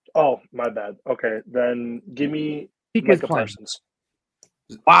 Oh, my bad. Okay, then give me Micah Parsons.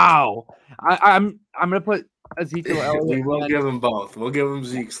 Wow. I'm going to put Ezekiel Elliott. We'll give them both. We'll give them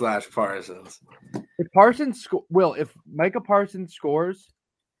Zeke / Parsons. If Parsons if Micah Parsons scores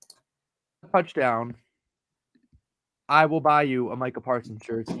a touchdown, I will buy you a Micah Parsons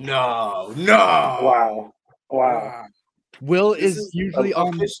jersey. No. Wow. Will is usually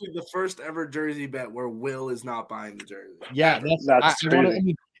officially the first ever jersey bet where Will is not buying the jersey. Yeah,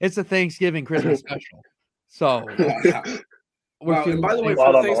 it's a Thanksgiving Christmas special. So and by the way,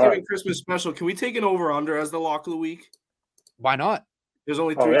 for the Thanksgiving Christmas special, can we take an over-under as the lock of the week? Why not? There's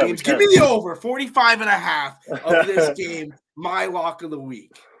only 3 games. Give me the over, 45.5 of this game, my lock of the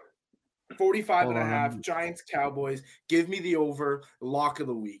week. 45.5, Giants, Cowboys. Give me the over, lock of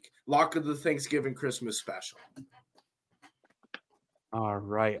the week. Lock of the Thanksgiving Christmas special. All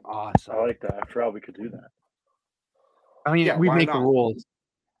right, awesome. I like that. I forgot we could do that. I mean, we make the rules.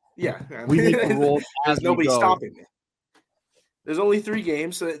 Yeah. We make the rules. There's nobody stopping me. There's only 3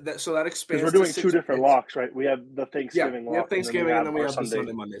 games, so that expands. Because we're doing 2 different locks, right? We have the Thanksgiving lock. We have Thanksgiving, and then we have the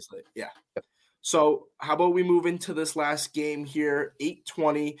Sunday, Monday slate. Yeah. So how about we move into this last game here,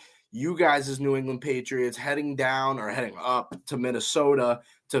 8:20. You guys, as New England Patriots, heading up to Minnesota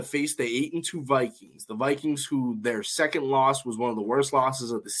to face the 8-2 Vikings. The Vikings, who their second loss was one of the worst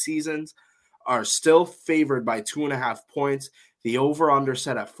losses of the seasons, are still favored by 2.5 points. The over/under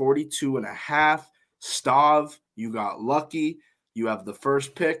set at 42.5. Stav, you got lucky. You have the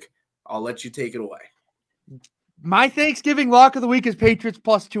first pick. I'll let you take it away. My Thanksgiving lock of the week is Patriots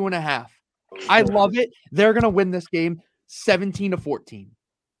plus 2.5. I love it. They're going to win this game 17-14.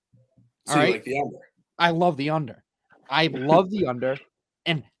 So you like the under? I love the under. I love the under.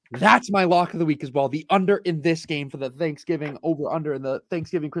 And that's my lock of the week as well. The under in this game for the Thanksgiving over/under in the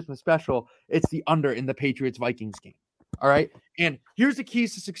Thanksgiving Christmas special. It's the under in the Patriots-Vikings game. All right. And here's the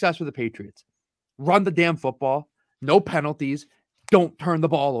keys to success for the Patriots. Run the damn football. No penalties. Don't turn the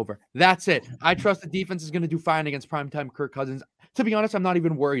ball over. That's it. I trust the defense is going to do fine against primetime Kirk Cousins. To be honest, I'm not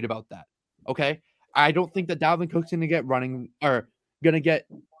even worried about that. Okay. I don't think that Dalvin Cook's going to get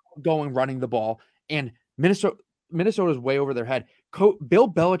going running the ball. And Minnesota's way over their head.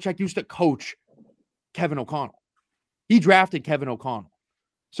 Bill Belichick used to coach Kevin O'Connell. He drafted Kevin O'Connell.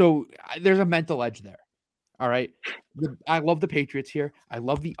 So there's a mental edge there. All right. I love the Patriots here. I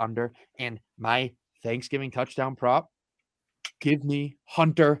love the under. And my Thanksgiving touchdown prop, give me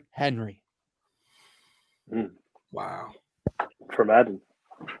Hunter Henry. Wow. For Madden.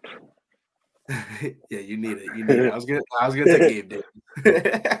 Yeah, you need it. I was gonna take Gabe Davis.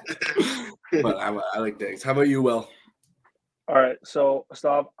 But I like Diggs. How about you, Will? All right, so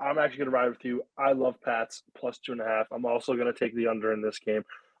Stav, I'm actually gonna ride with you. I love Pats plus 2.5. I'm also gonna take the under in this game.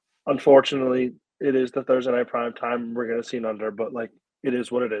 Unfortunately, it is the Thursday night prime time. We're gonna see an under, but it is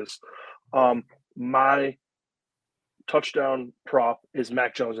what it is. My touchdown prop is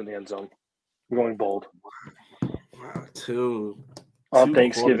Mac Jones in the end zone. I'm going bold. Wow, two on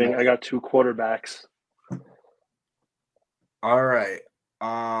Thanksgiving, I got 2 quarterbacks. All right.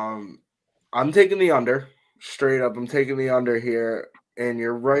 I'm taking the under. Straight up, I'm taking the under here. And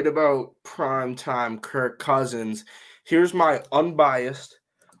you're right about prime time Kirk Cousins. Here's my unbiased,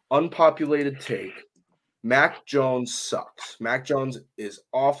 unpopulated take. Mac Jones sucks. Mac Jones is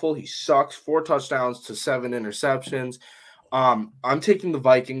awful. He sucks. 4 touchdowns to 7 interceptions. I'm taking the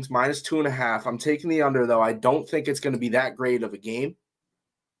Vikings minus 2.5. I'm taking the under, though. I don't think it's going to be that great of a game,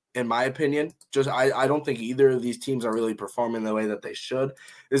 in my opinion. I don't think either of these teams are really performing the way that they should.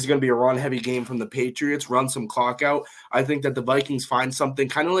 This is going to be a run-heavy game from the Patriots, run some clock out. I think that the Vikings find something,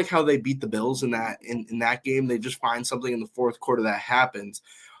 kind of like how they beat the Bills in that game. They just find something in the fourth quarter that happens.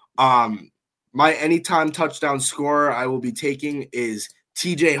 My anytime touchdown scorer I will be taking is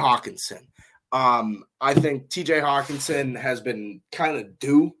TJ Hawkinson. I think TJ Hawkinson has been kind of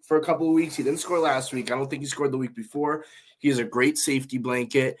due for a couple of weeks. He didn't score last week. I don't think he scored the week before. He is a great safety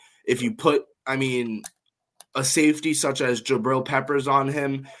blanket. If you put, a safety such as Jabril Peppers on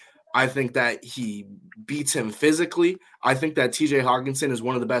him, I think that he beats him physically. I think that TJ Hawkinson is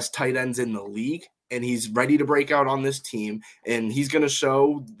one of the best tight ends in the league, and he's ready to break out on this team, and he's going to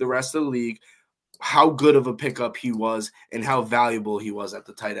show the rest of the league how good of a pickup he was and how valuable he was at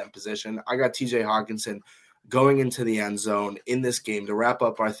the tight end position. I got TJ Hawkinson going into the end zone in this game to wrap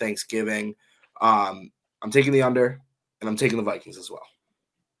up our Thanksgiving. I'm taking the under, and I'm taking the Vikings as well.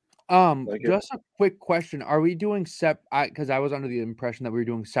 Just a quick question. Are we doing because I was under the impression that we were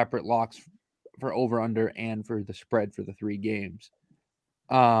doing separate locks for over under and for the spread for the 3 games.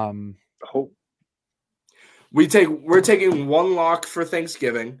 We're taking one lock for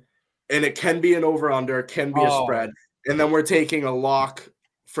Thanksgiving, and it can be an over under, it can be a spread. And then we're taking a lock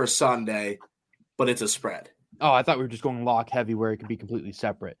for Sunday, but it's a spread. Oh, I thought we were just going lock heavy where it could be completely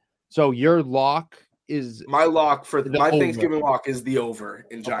separate. So your lock is my lock for my Thanksgiving lock is the over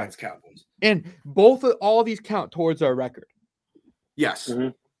in Giants Cowboys. And all of these count towards our record. Yes. Mm-hmm.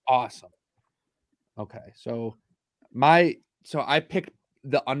 Awesome. Okay. So I picked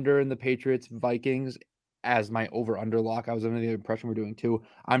the under in the Patriots Vikings as my over under lock. I was under the impression we're doing 2.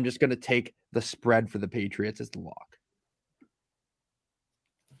 I'm just going to take the spread for the Patriots as the lock.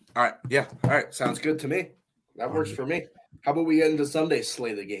 All right. Yeah. All right. Sounds good to me. That works for me. How about we get into Sunday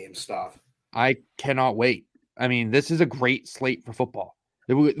slate of game stuff? I cannot wait. This is a great slate for football.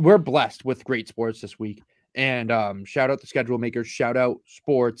 We're blessed with great sports this week. And shout out the schedule makers, shout out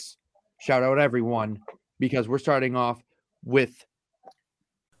sports, shout out everyone, because we're starting off with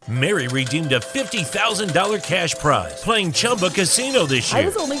Mary redeemed a $50,000 cash prize playing Chumba Casino this year. I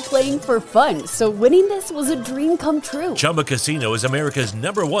was only playing for fun, so winning this was a dream come true. Chumba Casino is America's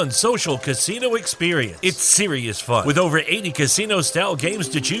 #1 social casino experience. It's serious fun. With over 80 casino-style games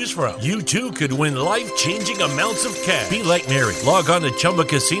to choose from, you too could win life-changing amounts of cash. Be like Mary. Log on to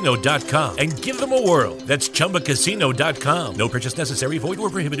ChumbaCasino.com and give them a whirl. That's ChumbaCasino.com. No purchase necessary. Void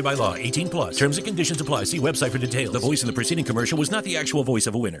where prohibited by law. 18+. Terms and conditions apply. See website for details. The voice in the preceding commercial was not the actual voice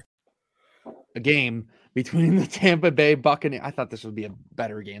of a winner. A game between the Tampa Bay Buccaneers. I thought this would be a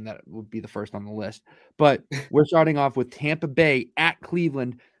better game. That would be the first on the list. But we're starting off with Tampa Bay at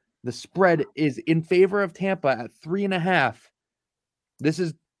Cleveland. The spread is in favor of Tampa at 3.5. This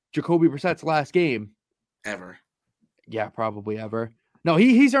is Jacoby Brissett's last game. Ever. Yeah, probably ever. No,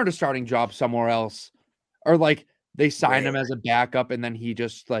 he's earned a starting job somewhere else. Or like they signed him as a backup and then he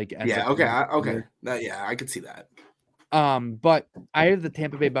just like ends up okay. I could see that. But I have the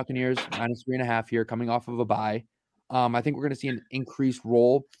Tampa Bay Buccaneers -3.5 here coming off of a bye. I think we're going to see an increased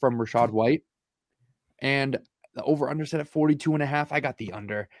role from Rachaad White. And the over-under set at 42.5. I got the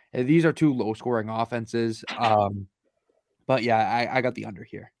under. These are two low-scoring offenses. But yeah, I got the under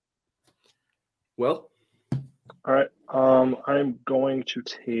here. Well, all right. I'm going to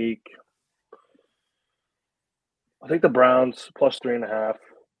take, I think the Browns +3.5.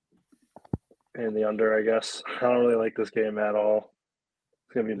 And the under, I guess. I don't really like this game at all.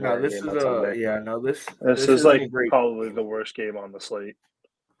 It's gonna be this is like probably the worst game on the slate.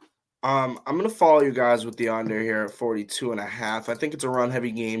 I'm gonna follow you guys with the under here at 42.5. I think it's a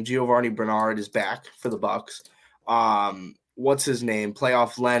run-heavy game. Giovanni Bernard is back for the Bucs. What's his name?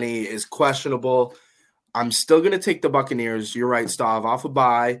 Playoff Lenny is questionable. I'm still gonna take the Buccaneers. You're right, Stav, off a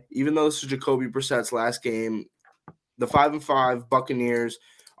bye. Even though this is Jacoby Brissett's last game, the 5-5 Buccaneers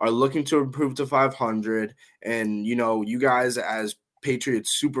are looking to improve to 500. And, you guys as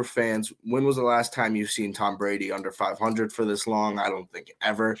Patriots super fans, when was the last time you've seen Tom Brady under 500 for this long? I don't think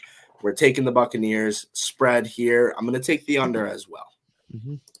ever. We're taking the Buccaneers spread here. I'm going to take the under as well.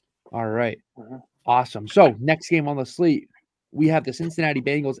 Mm-hmm. All right. Awesome. So next game on the slate, we have the Cincinnati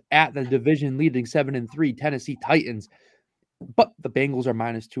Bengals at the division leading 7-3 Tennessee Titans. But the Bengals are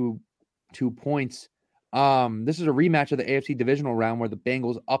 -2 points. This is a rematch of the AFC divisional round where the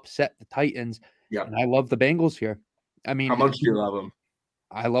Bengals upset the Titans. Yeah, and I love the Bengals here. I mean, how much do you love them?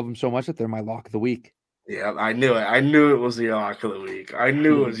 I love them so much that they're my lock of the week. Yeah, I knew it. I knew it was your lock of the week.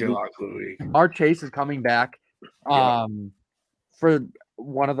 Ja'Marr Chase is coming back. For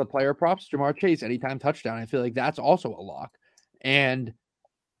one of the player props, Ja'Marr Chase anytime touchdown. I feel like that's also a lock. And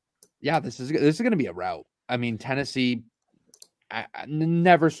yeah, this is going to be a rout. I mean, Tennessee, I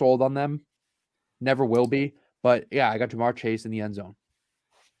never sold on them. Never will be. But yeah, I got Ja'Marr Chase in the end zone.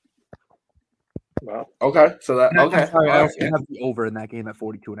 Wow. Okay. So that okay. Sorry, I also have the over in that game at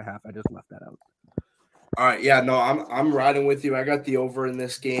 42.5. I just left that out. All right. Yeah, no, I'm riding with you. I got the over in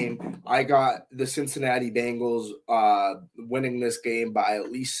this game. I got the Cincinnati Bengals winning this game by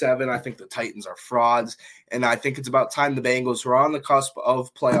at least 7. I think the Titans are frauds. And I think it's about time the Bengals, who are on the cusp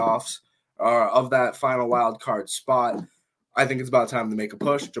of playoffs, of that final wild card spot, I think it's about time to make a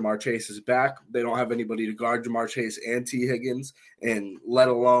push. Ja'Marr Chase is back. They don't have anybody to guard Ja'Marr Chase and T. Higgins, and let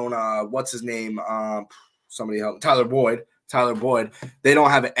alone what's his name? Somebody help. Tyler Boyd. They don't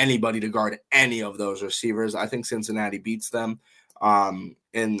have anybody to guard any of those receivers. I think Cincinnati beats them,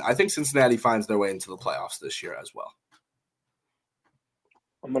 and I think Cincinnati finds their way into the playoffs this year as well.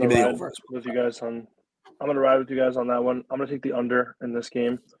 I'm gonna ride with you guys on that one. I'm gonna take the under in this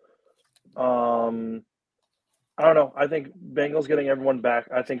game. I don't know. I think Bengals getting everyone back.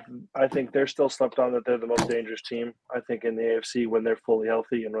 I think they're still slept on that they're the most dangerous team. I think in the AFC when they're fully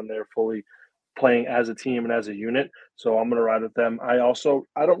healthy and when they're fully playing as a team and as a unit. So I'm going to ride with them. I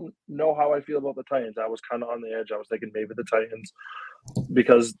don't know how I feel about the Titans. I was kind of on the edge. I was thinking maybe the Titans,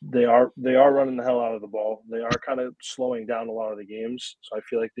 because they are running the hell out of the ball. They are kind of slowing down a lot of the games. So I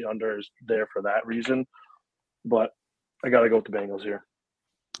feel like the under is there for that reason. But I got to go with the Bengals here.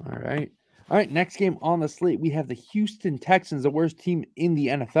 All right, next game on the slate, we have the Houston Texans, the worst team in the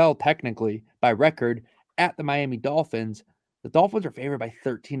NFL, technically, by record, at the Miami Dolphins. The Dolphins are favored by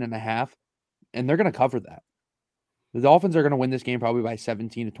 13.5, and they're going to cover that. The Dolphins are going to win this game probably by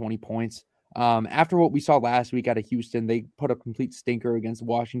 17 to 20 points. After what we saw last week out of Houston, they put a complete stinker against the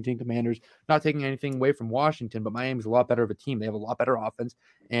Washington Commanders, not taking anything away from Washington, but Miami's a lot better of a team. They have a lot better offense,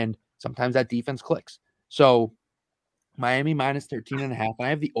 and sometimes that defense clicks. So Miami minus 13.5, and I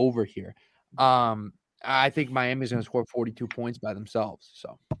have the over here. I think Miami is going to score 42 points by themselves.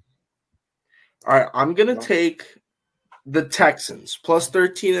 So, all right, I'm going to take the Texans plus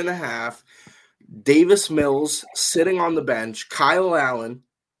 13.5. Davis Mills sitting on the bench. Kyle Allen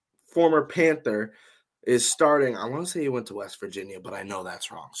former Panther, is starting. I want to say he went to West Virginia, but I know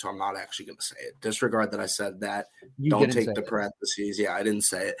that's wrong, so I'm not actually going to say it. Disregard that I said that. Don't take the parentheses. Yeah, I didn't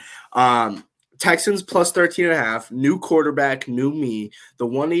say it. Texans plus 13.5. New quarterback, new me. The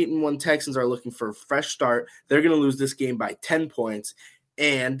 1-8-1 Texans are looking for a fresh start. They're going to lose this game by 10 points,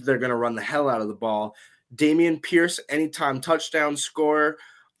 and they're going to run the hell out of the ball. Dameon Pierce, anytime touchdown scorer.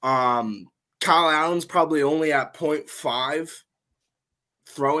 Kyle Allen's probably only at 0.5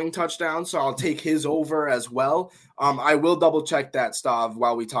 throwing touchdowns, so I'll take his over as well. I will double check that, Stav,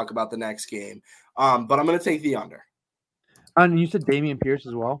 while we talk about the next game. But I'm going to take the under. And you said Dameon Pierce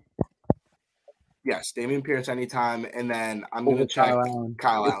as well? Yes, Dameon Pierce anytime, and then I'm going to check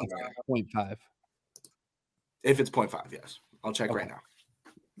Kyle Allen. 0.5. If it's 0.5, yes. I'll check right now.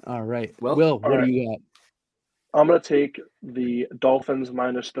 All right. Will, what do you got? I'm going to take the Dolphins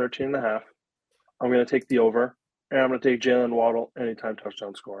minus 13.5. I'm going to take the over, and I'm going to take Jalen Waddle anytime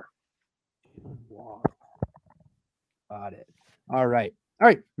touchdown scorer. Got it. All right. All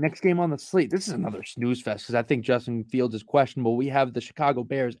right. Next game on the slate. This is another snooze fest because I think Justin Fields is questionable. We have the Chicago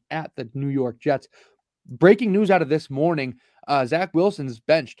Bears at the New York Jets. Breaking news out of this morning, Zach Wilson's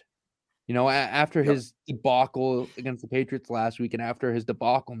benched. You know, after his debacle against the Patriots last week and after his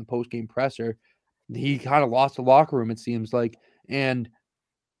debacle in the postgame presser, he kind of lost the locker room, it seems like. And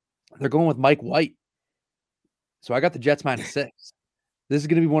they're going with Mike White. So I got the Jets minus 6. This is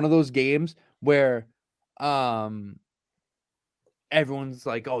going to be one of those games where everyone's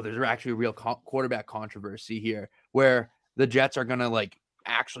like, oh, there's actually a real quarterback controversy here, where the Jets are going to like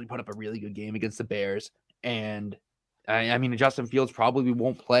actually put up a really good game against the Bears. And I mean, Justin Fields probably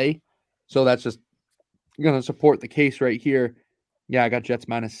won't play. So that's just going to support the case right here. Yeah, I got Jets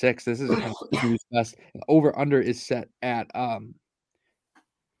minus 6. This is a kind of news fest. Over under is set at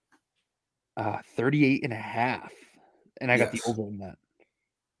 38.5. And I got the over in that.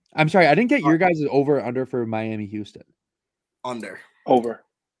 I'm sorry, I didn't get your guys' over or under for Miami Houston. Under. Over.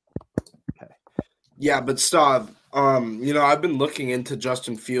 Okay. Yeah, but Stav, you know, I've been looking into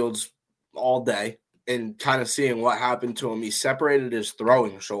Justin Fields all day and kind of seeing what happened to him. He separated his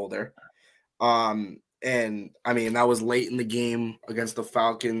throwing shoulder. And I mean, that was late in the game against the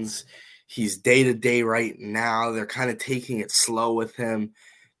Falcons. He's day-to-day right now. They're kind of taking it slow with him.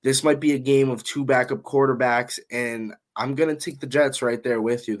 This might be a game of 2 backup quarterbacks, and I'm going to take the Jets right there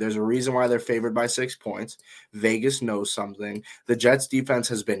with you. There's a reason why they're favored by 6 points. Vegas knows something. The Jets' defense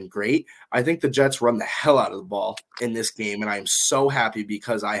has been great. I think the Jets run the hell out of the ball in this game, and I'm so happy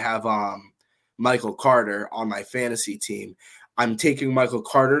because I have Michael Carter on my fantasy team. I'm taking Michael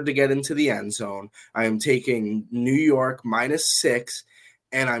Carter to get into the end zone. I am taking New York minus 6,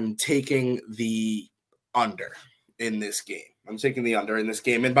 and I'm taking the under in this game. I'm taking the under in this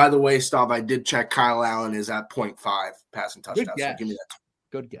game. And by the way, Stav, I did check Kyle Allen is at 0.5 passing touchdowns. So give me that.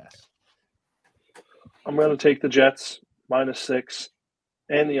 Good guess. I'm going to take the Jets minus 6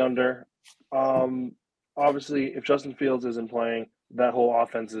 and the under. Obviously, if Justin Fields isn't playing, that whole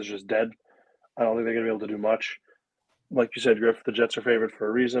offense is just dead. I don't think they're going to be able to do much. Like you said, Griff, the Jets are favored for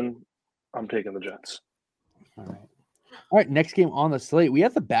a reason. I'm taking the Jets. All right. Next game on the slate. We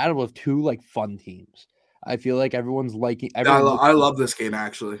have the battle of 2 like fun teams. I feel like everyone's liking. I love this game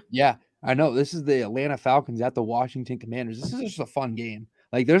actually. Yeah, I know. This is the Atlanta Falcons at the Washington Commanders. This is just a fun game.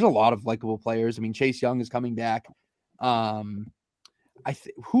 Like, there's a lot of likable players. I mean, Chase Young is coming back.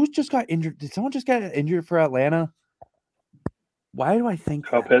 Who's just got injured? Did someone just get injured for Atlanta? Why do I think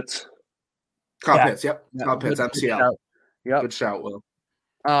Kyle Pitts? Kyle Pitts, yep. Kyle Pitts, MCL. Yep. Good shout, Will.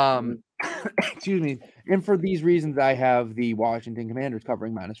 Excuse me. And for these reasons, I have the Washington Commanders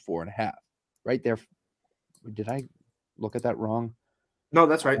covering minus 4.5. Right there. Did I look at that wrong? No,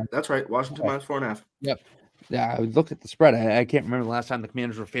 that's right. That's right. Washington minus 4.5. Yep. Yeah, I looked at the spread. I can't remember the last time the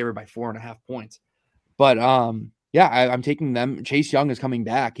Commanders were favored by 4.5 points. But yeah, I'm taking them. Chase Young is coming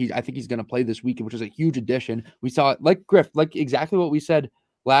back. I think he's going to play this week, which is a huge addition. We saw it, like Griff, like exactly what we said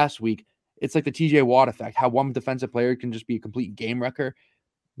last week. It's like the TJ Watt effect, how one defensive player can just be a complete game wrecker.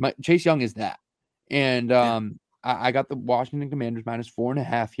 Chase Young is that. And I got the Washington Commanders minus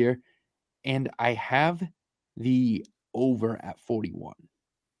 4.5 here. And I have the over at 41.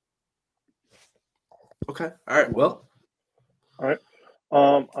 Okay. All right. Well. All right.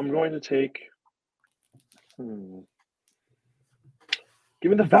 I'm going to take. Give me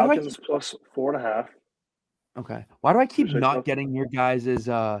the Falcons plus 4.5. Okay. Why do I keep not getting your guys'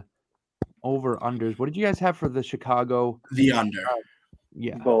 over unders? What did you guys have for the Chicago? The under.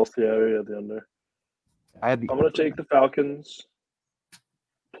 Yeah. Both. Yeah, we had the under. I'm going to take the Falcons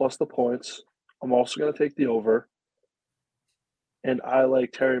plus the points. I'm also going to take the over. And I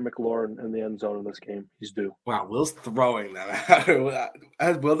like Terry McLaurin in the end zone in this game. He's due. Wow, Will's throwing them.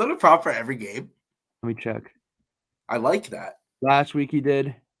 Has Will done a prop for every game? Let me check. I like that. Last week he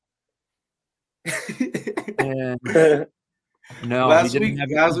did. And no, last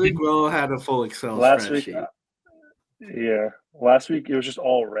week Will had a full Excel spreadsheet. Last week it was just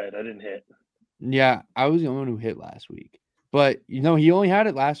all red. I didn't hit. Yeah, I was the only one who hit last week. But, he only had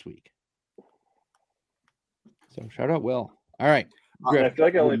it last week. So, shout out Will. All right. I feel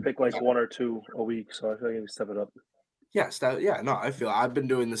like I only pick like one or two a week, so I feel like I need to step it up. Yes, I've been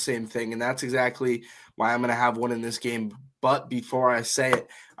doing the same thing, and that's exactly why I'm going to have one in this game. But before I say it,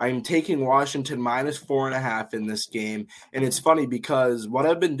 I'm taking Washington -4.5 in this game. And it's funny because what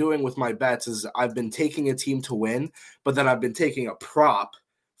I've been doing with my bets is I've been taking a team to win, but then I've been taking a prop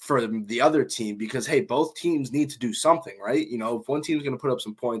for the other team because, hey, both teams need to do something, right? If one team's going to put up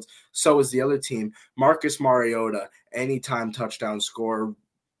some points, so is the other team. Marcus Mariota, anytime touchdown score,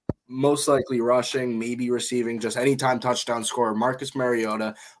 most likely rushing, maybe receiving, just anytime touchdown scorer, Marcus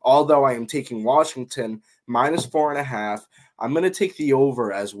Mariota. Although I am taking Washington -4.5, I'm going to take the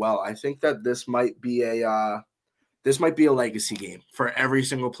over as well. I think that this might be a legacy game for every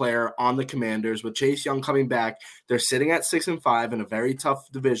single player on the Commanders. With Chase Young coming back, they're sitting at 6-5 in a very tough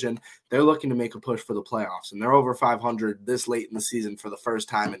division. They're looking to make a push for the playoffs, and they're over 500 this late in the season for the first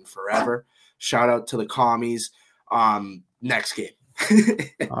time in forever. Shout out to the Commies. Next game.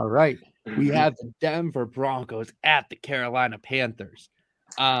 All right. We have the Denver Broncos at the Carolina Panthers.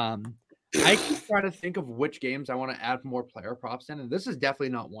 I can try to think of which games I want to add more player props in, and this is definitely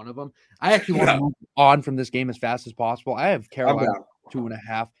not one of them. I actually want to move on from this game as fast as possible. I have Carolina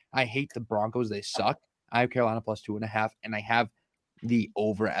 2.5. I hate the Broncos. They suck. I have Carolina +2.5, and I have the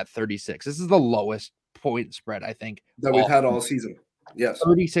over at 36. This is the lowest point spread, I think, that we've had all season. Yes.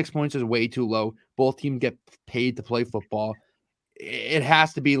 36 points is way too low. Both teams get paid to play football. It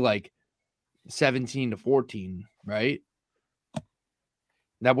has to be like 17-14, right?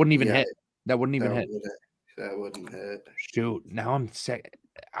 That wouldn't even hit. That wouldn't even hit. That wouldn't hit. Shoot, now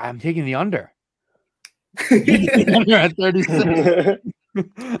I'm taking the under. The under at 36.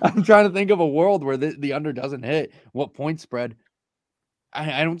 I'm trying to think of a world where the under doesn't hit. What point spread?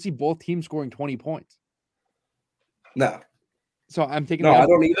 I don't see both teams scoring 20 points. No. So I'm taking I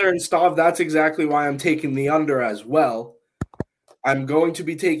don't either. And Stav, that's exactly why I'm taking the under as well. I'm going to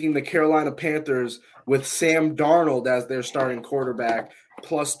be taking the Carolina Panthers with Sam Darnold as their starting quarterback,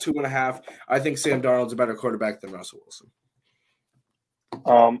 +2.5. I think Sam Darnold's a better quarterback than Russell Wilson.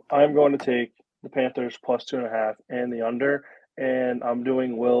 I'm going to take the Panthers +2.5 and the under, and I'm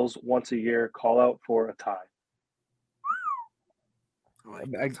doing Will's once a year call out for a tie.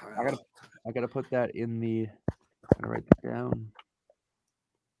 I gotta put that in the. I'm gonna write that down.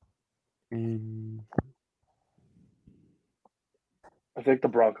 And I think the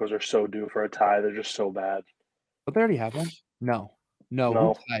Broncos are so due for a tie. They're just so bad. But they already have one? No.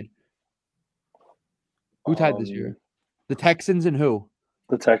 Who tied? Who tied this year? The Texans and who?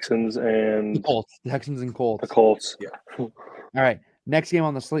 The Texans and the Colts. The Texans and Colts. The Colts. Yeah. All right. Next game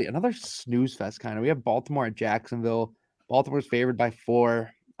on the slate. Another snooze fest kind of. We have Baltimore at Jacksonville. Baltimore's favored by 4.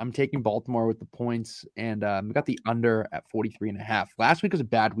 I'm taking Baltimore with the points, and we got the under at 43.5. Last week was a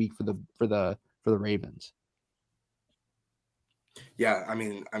bad week for the Ravens. Yeah, I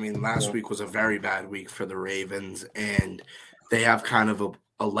mean, last week was a very bad week for the Ravens, and they have kind of a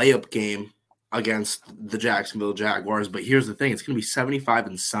layup game against the Jacksonville Jaguars. But here's the thing: it's going to be 75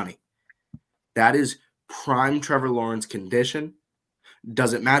 and sunny. That is prime Trevor Lawrence condition.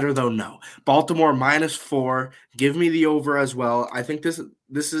 Does it matter though? No. Baltimore -4. Give me the over as well. I think this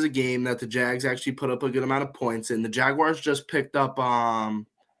is a game that the Jags actually put up a good amount of points in. The Jaguars just picked up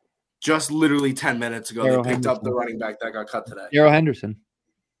just literally 10 minutes ago. They picked up the running back that got cut today. Darrell Henderson.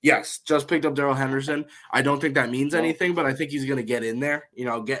 Yes, just picked up Darrell Henderson. I don't think that means anything, but I think he's going to get in there,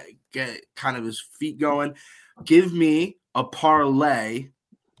 get kind of his feet going. Give me a parlay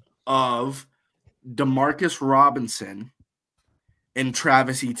of Demarcus Robinson and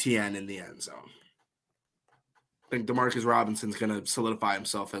Travis Etienne in the end zone. I think Demarcus Robinson's going to solidify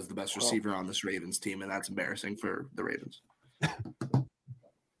himself as the best receiver on this Ravens team, and that's embarrassing for the Ravens.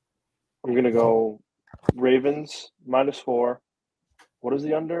 I'm going to go Ravens -4. What is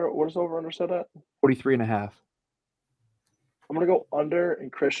the under? What is the over-under set at? 43.5. I'm going to go under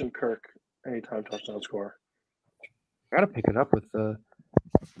and Christian Kirk anytime touchdown score. I got to pick it up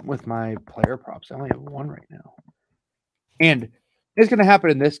with my player props. I only have one right now. And it's going to happen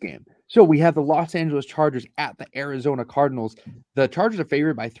in this game. So we have the Los Angeles Chargers at the Arizona Cardinals. The Chargers are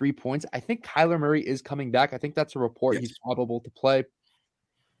favored by 3 points. I think Kyler Murray is coming back. I think that's a report. Yes. He's probable to play.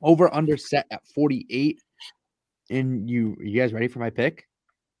 Over under set at 48. And you guys ready for my pick?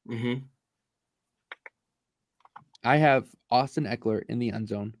 Mm-hmm. I have Austin Eckler in the end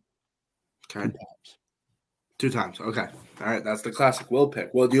zone. Okay. 2 times. Okay. All right. That's the classic Will pick.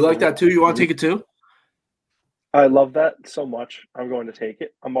 Well, do you like that too? You want to take it too? I love that so much. I'm going to take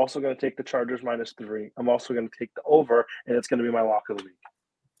it. I'm also going to take the Chargers -3. I'm also going to take the over, and it's going to be my lock of the week.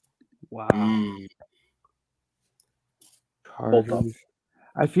 Wow. Both up. Chargers.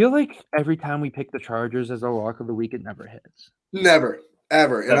 I feel like every time we pick the Chargers as our lock of the week, it never hits. Never,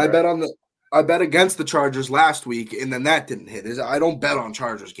 ever. And Never. I bet against the Chargers last week, and then that didn't hit. I don't bet on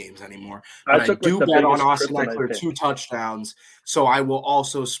Chargers games anymore. But I do bet on Austin Eckler 2 touchdowns, so I will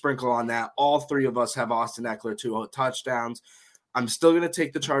also sprinkle on that. All 3 of us have Austin Eckler 2 touchdowns. I'm still going to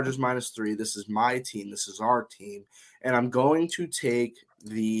take the Chargers -3. This is my team. This is our team. And I'm going to take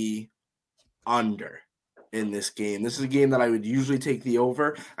the under in this game. This is a game that I would usually take the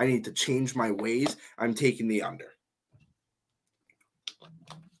over. I need to change my ways. I'm taking the under.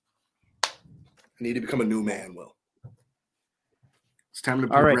 I need to become a new man, Will. It's time to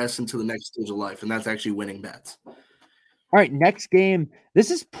progress into the next stage of life, and that's actually winning bets. All right, next game.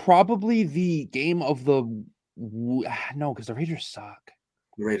 This is probably the game of the no, because the Raiders suck.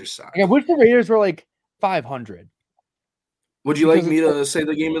 The Raiders suck. I wish the Raiders were like 500. Would you like me to say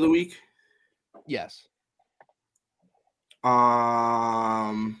the game of the week? Yes.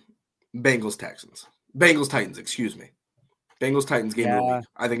 Bengals Titans, excuse me. Bengals Titans game of the week.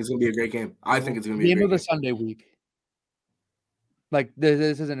 I think it's going to be a great game. I think it's going to be a game great of the Sunday week. Like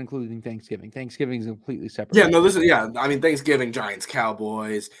this isn't including Thanksgiving. Thanksgiving is completely separate. Yeah, no, this is I mean, Thanksgiving, Giants,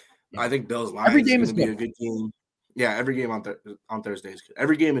 Cowboys. I think Bills Lions. Every game is going good. to be a good game. Yeah, every game on Thursday is good.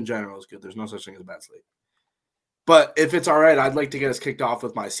 Every game in general is good. There's no such thing as a bad slate. But if it's all right, I'd like to get us kicked off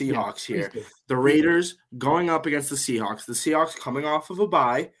with my Seahawks here. The Raiders going up against the Seahawks. The Seahawks coming off of a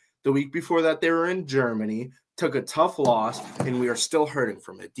bye. The week before that, they were in Germany, took a tough loss, and we are still hurting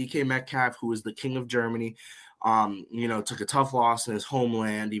from it. DK Metcalf, who is the king of Germany, took a tough loss in his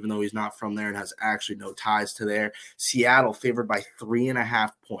homeland, even though he's not from there and has actually no ties to there. Seattle favored by 3.5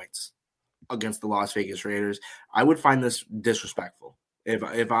 points against the Las Vegas Raiders. I would find this disrespectful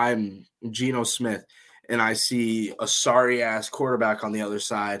if I'm Geno Smith and I see a sorry-ass quarterback on the other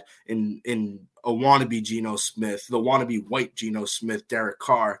side in a wannabe Geno Smith, the wannabe white Geno Smith, Derek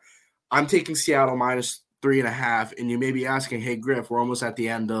Carr. I'm taking Seattle -3.5, and you may be asking, hey, Griff, we're almost at the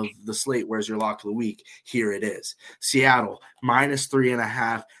end of the slate. Where's your lock of the week? Here it is. Seattle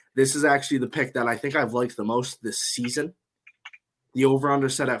 -3.5. This is actually the pick that I think I've liked the most this season. The over-under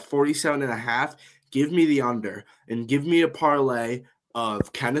set at 47.5. Give me the under, and give me a parlay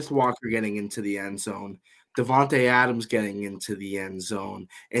of Kenneth Walker getting into the end zone, Devontae Adams getting into the end zone,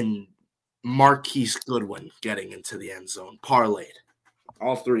 and Marquise Goodwin getting into the end zone. Parlayed.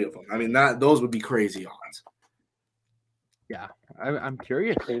 All 3 of them. I mean, those would be crazy odds. Yeah, I'm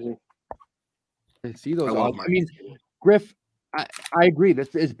curious. Crazy. To see those odds. I mean, Griff, I agree.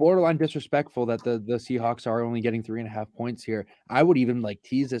 This is borderline disrespectful that the Seahawks are only getting 3.5 points here. I would even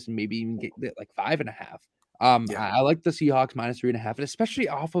tease this and maybe even get like 5.5. I like the Seahawks -3.5, and especially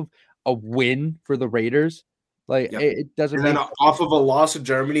off of a win for the Raiders. It doesn't. And then off of a loss of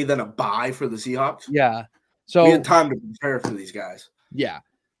Germany, then a bye for the Seahawks. Yeah. So we had time to prepare for these guys. Yeah.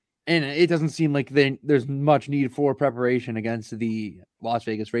 And it doesn't seem like there's much need for preparation against the Las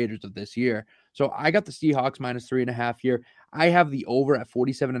Vegas Raiders of this year. So I got the Seahawks -3.5 here. I have the over at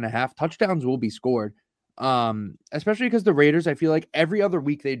 47.5. Touchdowns will be scored. Especially because the Raiders, I feel like every other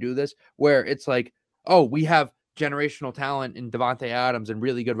week they do this where it's like, oh, we have generational talent in Devontae Adams and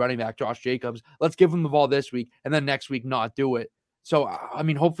really good running back Josh Jacobs. Let's give them the ball this week and then next week not do it. So, I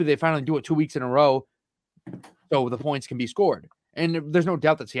mean, hopefully they finally do it 2 weeks in a row so the points can be scored. And there's no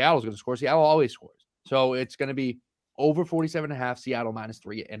doubt that Seattle's going to score. Seattle always scores. So it's going to be over 47.5, Seattle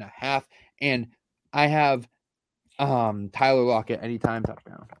 -3.5. And I have Tyler Lockett anytime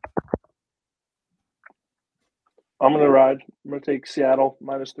touchdown. I'm going to ride. I'm going to take Seattle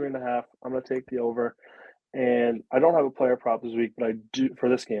 -3.5. I'm going to take the over. And I don't have a player prop this week, but I do for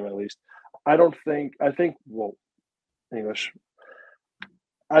this game at least. I think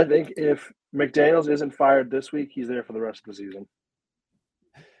if McDaniels isn't fired this week, he's there for the rest of the season.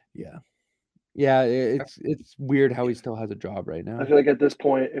 Yeah. Yeah, it's weird how he still has a job right now. I feel like at this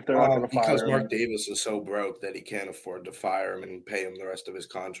point, if they're not going to fire him. Because Mark Davis is so broke that he can't afford to fire him and pay him the rest of his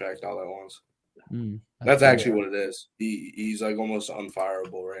contract all at once. That's actually what it is. He's like almost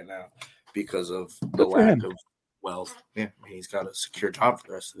unfireable right now because of the lack of wealth. Yeah, he's got a secure job for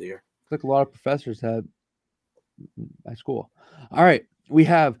the rest of the year. Like a lot of professors had at school. All right, we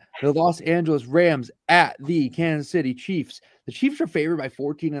have the Los Angeles Rams at the Kansas City Chiefs. The Chiefs are favored by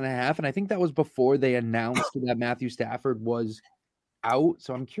 14.5, and I think that was before they announced that Matthew Stafford was out.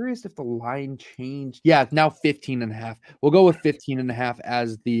 So I'm curious if the line changed. Yeah, now 15.5. We'll go with 15.5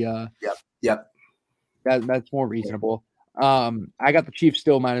 as the Yep. That's more reasonable. I got the Chiefs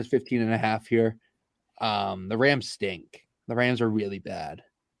still minus 15.5 here. The Rams stink. The Rams are really bad.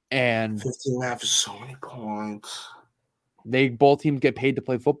 And 15.5 is so many points. Both teams get paid to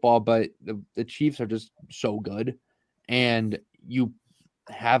play football, but the Chiefs are just so good. And you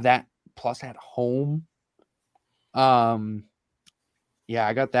have that plus at home. Yeah,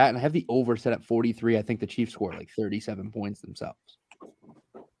 I got that. And I have the over set at 43. I think the Chiefs score like 37 points themselves.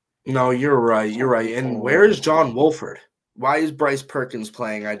 No, you're right. You're right. And where is John Wolford? Why is Bryce Perkins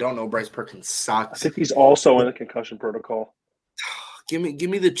playing? I don't know. Bryce Perkins sucks. I think he's also in the concussion protocol. Give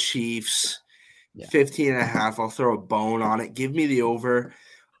me the Chiefs. 15.5. I'll throw a bone on it. Give me the over.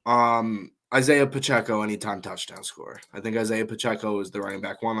 Isaiah Pacheco, anytime touchdown score. I think Isaiah Pacheco is the running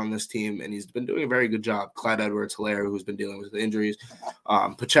back one on this team, and he's been doing a very good job. Clyde Edwards-Helaire, who's been dealing with the injuries.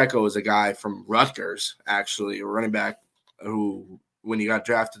 Pacheco is a guy from Rutgers, actually, a running back who, when he got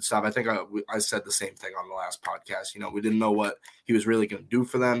drafted stuff, I think I said the same thing on the last podcast. We didn't know what he was really going to do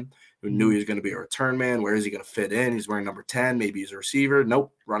for them. We knew he was going to be a return man. Where is he going to fit in? He's wearing number 10. Maybe he's a receiver.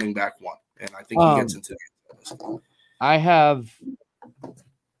 Nope, running back one. And I think he gets into it.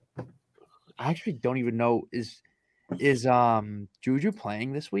 I actually don't even know is Juju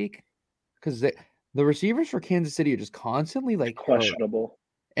playing this week? Because the receivers for Kansas City are just constantly like questionable.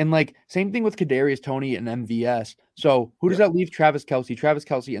 And like same thing with Kadarius Toney and MVS. So who does that leave? Travis Kelce. Travis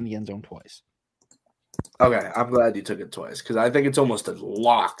Kelce in the end zone twice. Okay, I'm glad you took it twice because I think it's almost a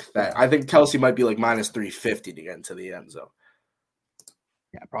lock that I think Kelce might be like minus 350 to get into the end zone.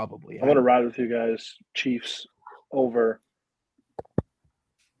 Yeah, probably. I'm going to ride with you guys. Chiefs over.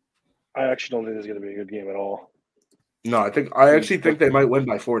 I actually don't think this is going to be a good game at all. No, I actually think they might win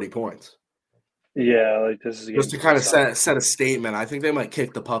by 40 points. Yeah, like this is just to kind of set a statement. I think they might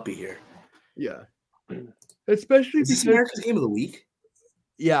kick the puppy here. Yeah, especially is this America's game of the week.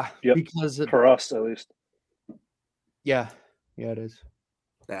 Yeah, because for us at least. Yeah, it is.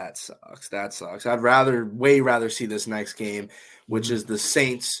 That sucks. I'd way rather see this next game, which is the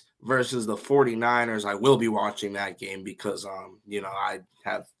Saints versus the 49ers. I will be watching that game because I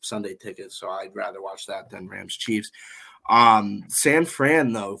have Sunday tickets, so I'd rather watch that than Rams Chiefs. San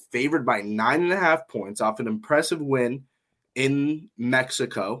Fran, though, favored by 9.5 points off an impressive win in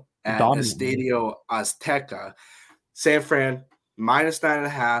Mexico at Estadio Azteca. San Fran minus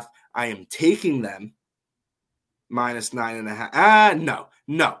 9.5. I am taking them minus 9.5.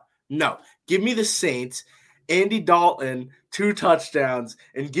 No. Give me the Saints. Andy Dalton, 2 touchdowns,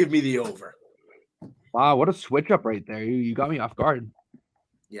 and give me the over. Wow, what a switch up right there. You got me off guard.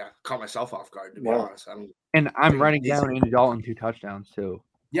 Yeah, caught myself off guard, to be honest. I'm writing down Andy Dalton 2 touchdowns, too.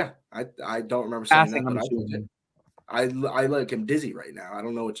 Yeah, I don't remember saying Passing, that, but I like him dizzy right now. I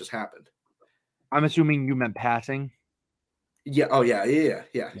don't know what just happened. I'm assuming you meant passing. Yeah. Oh, yeah.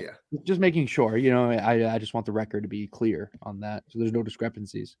 Just making sure, I just want the record to be clear on that, so there's no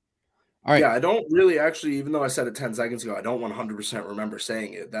discrepancies. All right. Yeah, I don't really actually, even though I said it 10 seconds ago, I don't 100% remember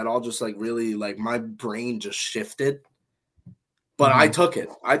saying it. That all just like really like my brain just shifted. But I took it.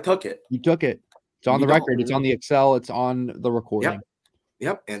 You took it. It's on the record. It's on the Excel. It's on the recording.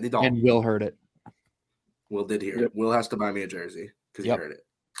 Yep. Andy Dalton. And Will heard it. Will did hear it. Will has to buy me a jersey because he heard it.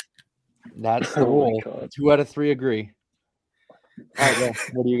 That's the rule. 2 out of 3 agree. All right, Will,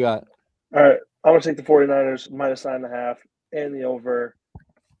 what do you got? All right. I'm going to take the 49ers minus 9.5 and the over.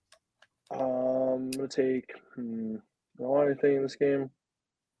 I'm going to take I don't want anything in this game.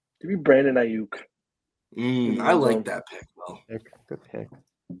 Give me Brandon Ayuk. I like that pick, Will. Good pick.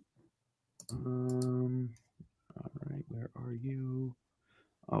 All right, where are you?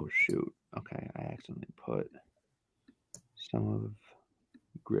 Oh, shoot. Okay, I accidentally put some of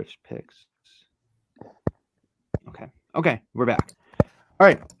Griff's picks. Okay, we're back. All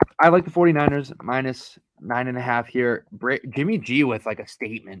right, I like the 49ers minus 9.5 here. Jimmy G with like a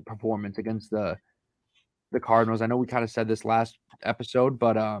statement performance against the Cardinals. I know we kind of said this last episode,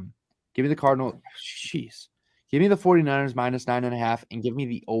 but give me the Cardinals. Give me the 49ers minus 9.5 and give me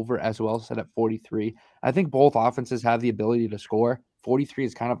the over as well, set at 43. I think both offenses have the ability to score. 43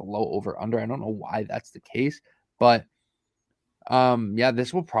 is kind of a low over-under. I don't know why that's the case, but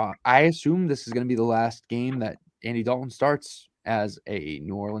this will I assume this is going to be the last game that Andy Dalton starts as a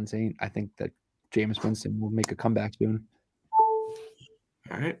New Orleans Saint. I think that Jameis Winston will make a comeback soon.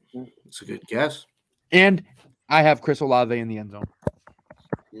 All right. That's a good guess. And I have Chris Olave in the end zone.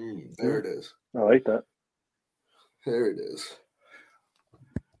 There it is. I like that. There it is.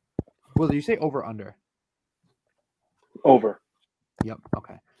 Will, did you say over under? Over. Yep.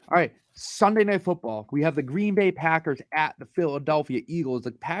 Okay. All right. Sunday Night Football. We have the Green Bay Packers at the Philadelphia Eagles.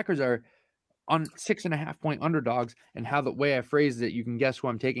 The Packers are on 6.5-point underdogs. And how the way I phrased it, you can guess who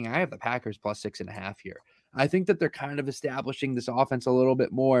I'm taking. I have the Packers plus 6.5 here. I think that they're kind of establishing this offense a little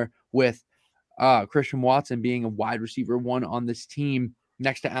bit more with Christian Watson being a wide receiver 1 on this team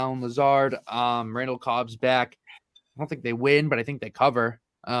next to Allen Lazard. Randall Cobb's back. I don't think they win, but I think they cover.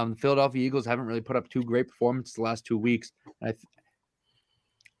 The Philadelphia Eagles haven't really put up 2 great performances the last 2 weeks. I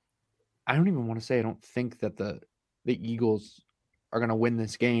don't even want to say I don't think that the Eagles are going to win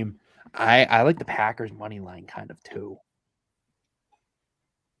this game. I like the Packers money line kind of too.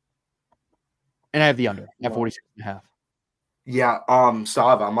 And I have the under at 46.5. Yeah,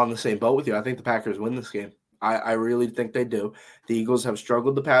 Sav, I'm on the same boat with you. I think the Packers win this game. I really think they do. The Eagles have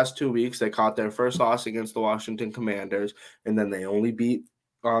struggled the past 2 weeks. They caught their first loss against the Washington Commanders, and then they only beat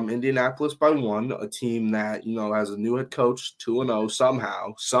Indianapolis by 1, a team that, has a new head coach, 2-0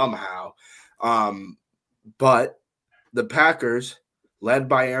 somehow. But the Packers, led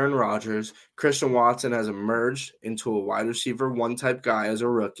by Aaron Rodgers, Christian Watson has emerged into a wide receiver 1 type guy as a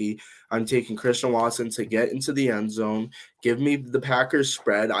rookie. I'm taking Christian Watson to get into the end zone. Give me the Packers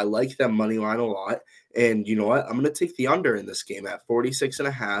spread. I like that money line a lot. And you know what? I'm going to take the under in this game at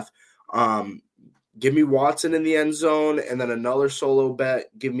 46.5. Give me Watson in the end zone, and then another solo bet.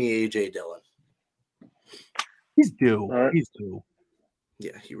 Give me A.J. Dillon. He's due. Right. He's due.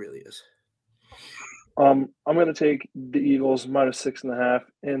 Yeah, he really is. I'm going to take the Eagles minus 6.5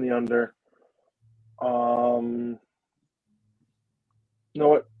 and the under. You know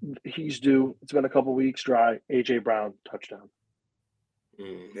what? He's due. It's been a couple weeks dry. A.J. Brown, touchdown.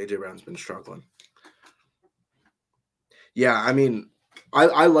 A.J. Brown's been struggling. Yeah, I mean,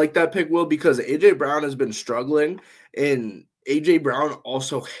 I like that pick, Will, because A.J. Brown has been struggling, and A.J. Brown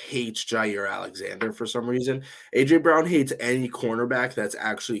also hates Jair Alexander for some reason. A.J. Brown hates any cornerback that's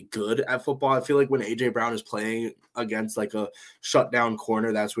actually good at football. I feel like when A.J. Brown is playing against like a shutdown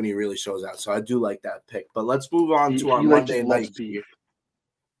corner, that's when he really shows out. So I do like that pick. But let's move on to our Monday night.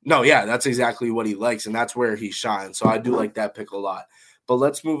 No, yeah, that's exactly what he likes, and that's where he shines. So I do like that pick a lot. But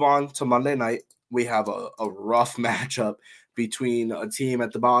let's move on to Monday night. We have a rough matchup between a team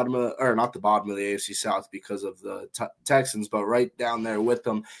at the bottom of, or not the bottom of the AFC South because of the Texans, but right down there with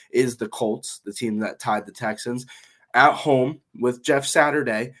them is the Colts, the team that tied the Texans, at home with Jeff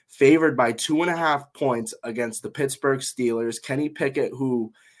Saturday, favored by 2.5 points against the Pittsburgh Steelers. Kenny Pickett,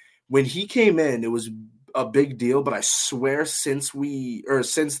 who, when he came in, it was a big deal, but I swear since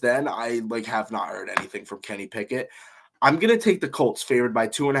then, I have not heard anything from Kenny Pickett. I'm going to take the Colts favored by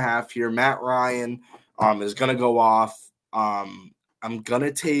 2.5 here. Matt Ryan is going to go off. I'm going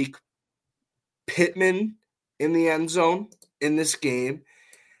to take Pittman in the end zone in this game,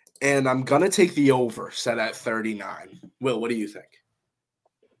 and I'm going to take the over set at 39. Will, what do you think?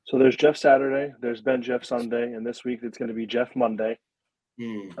 So there's Jeff Saturday, there's Ben Jeff Sunday, and this week it's going to be Jeff Monday.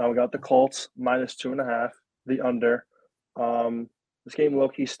 We got the Colts minus 2.5, the under. This game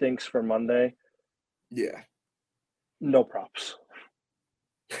low-key stinks for Monday. Yeah. No props.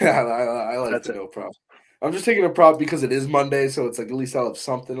 I like That's the no props. I'm just taking a prop because it is Monday, so it's like at least I'll have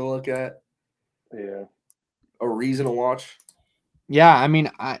something to look at. Yeah. A reason to watch. Yeah, I mean,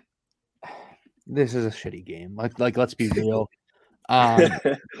 this is a shitty game. Like let's be real.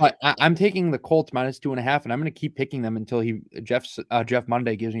 But I'm taking the Colts minus 2.5, and I'm going to keep picking them until Jeff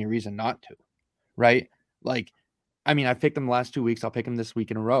Monday gives me a reason not to. Right? I mean, I've picked them the last 2 weeks. I'll pick them this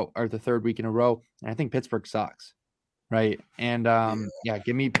week in a row, or the third week in a row. And I think Pittsburgh sucks. Right? And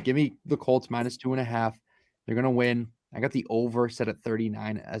give me the Colts minus 2.5. They're going to win. I got the over set at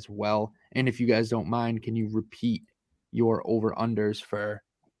 39 as well. And if you guys don't mind, can you repeat your over-unders for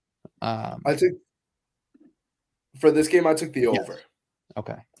for this game, I took the over. Yes.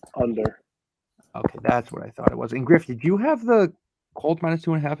 Okay. Under. Okay, that's what I thought it was. And Griff, did you have the Colts minus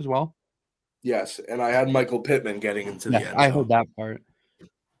 2.5 as well? Yes, and I had Michael Pittman getting into the end zone. I heard that part.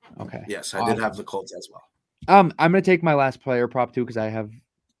 Okay. Yes, I did have the Colts as well. I'm going to take my last player prop too because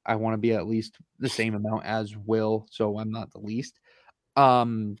I want to be at least the same amount as Will, so I'm not the least.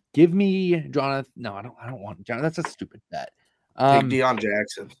 Give me Jonathan. No, I don't want Jonathan. That's a stupid bet. Take Deion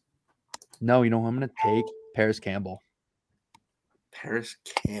Jackson. No, you know who I'm going to take? Paris Campbell. Paris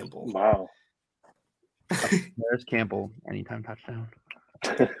Campbell. Wow. Paris Campbell, anytime touchdown.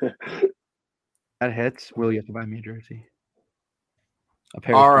 That hits. Will, you have to buy me a jersey?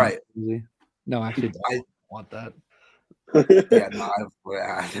 All right. Jersey. No, actually, I don't want that. Yeah, no,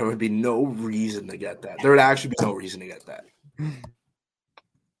 there would be no reason to get that. There would actually be no reason to get that.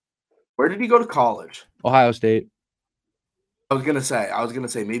 Where did he go to college? Ohio State. I was gonna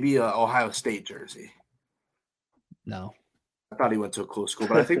say maybe a Ohio State jersey. No. I thought he went to a cool school,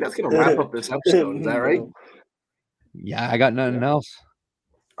 but I think that's gonna wrap up this episode. Is that right? Yeah, I got nothing else.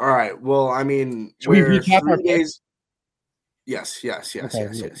 All right. Well, I mean, Should we we're recap our 3 days. Yes.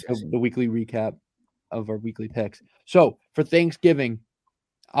 Okay, the weekly recap of our weekly picks. So for Thanksgiving,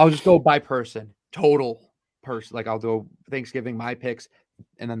 I'll just go by person, total person. Like I'll do Thanksgiving, my picks,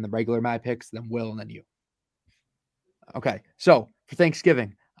 and then the regular my picks, then Will, and then you. Okay. So for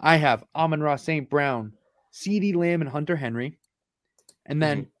Thanksgiving, I have Amon-Ra St. Brown, CeeDee Lamb, and Hunter Henry. And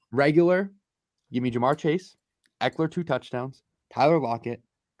then regular, give me Jamar Chase, Eckler 2 touchdowns, Tyler Lockett,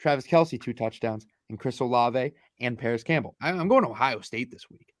 Travis Kelce 2 touchdowns, and Chris Olave and Paris Campbell. I'm going to Ohio State this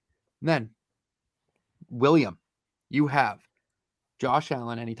week. And then William, you have Josh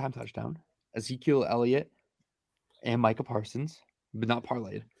Allen anytime touchdown, Ezekiel Elliott, and Micah Parsons, but not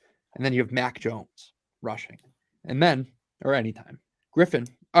parlayed. And then you have Mac Jones rushing. And then, or anytime, Griffin.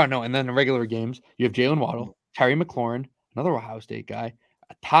 Oh, no. And then in regular games, you have Jalen Waddle, Terry McLaurin, another Ohio State guy,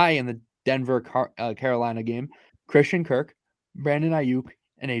 a tie in the Denver Carolina game, Christian Kirk, Brandon Ayuk,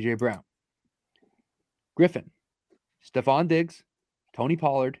 and A.J. Brown. Griffin, Stephon Diggs, Tony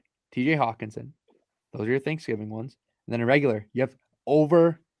Pollard, T.J. Hawkinson. Those are your Thanksgiving ones. And then in regular, you have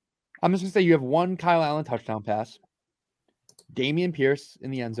I'm just going to say you have 1 Kyle Allen touchdown pass, Dameon Pierce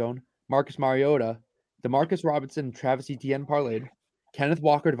in the end zone, Marcus Mariota, Demarcus Robinson, Travis Etienne parlayed, Kenneth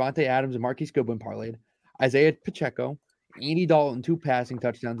Walker, Devontae Adams, and Marquise Goodwin parlayed, Isaiah Pacheco, Andy Dalton, 2 passing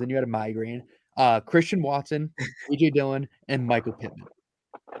touchdowns, and you had a migraine, Christian Watson, A.J. Dillon, and Michael Pittman.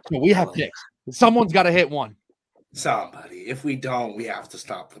 So we have picks. Someone's got to hit one. Somebody. If we don't, we have to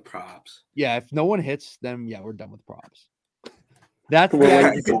stop the props. Yeah, if no one hits, then yeah, we're done with props. That's if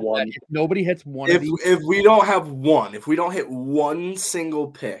nobody hits one. If we don't have one, if we don't hit one single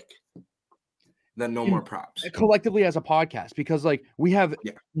pick, then no more props. Collectively as a podcast, because like we have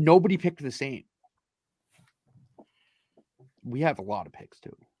nobody picked the same. We have a lot of picks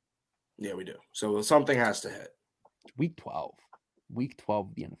too. Yeah, we do. So something has to hit. Week 12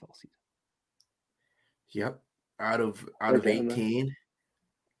 of the NFL season. Yep. Out of 18.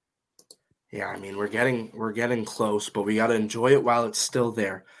 Yeah, I mean, we're getting close, but we got to enjoy it while it's still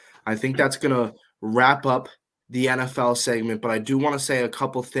there. I think that's going to wrap up the NFL segment, but I do want to say a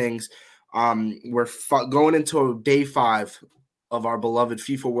couple things. We're going into day 5 of our beloved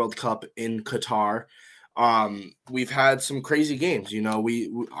FIFA World Cup in Qatar. We've had some crazy games. You know,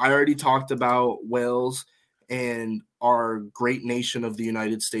 I already talked about Wales and our great nation of the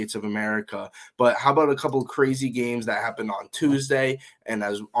United States of America. But how about a couple of crazy games that happened on Tuesday and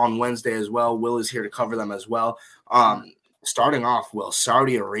as on Wednesday as well? Will is here to cover them as well. Starting off, Will,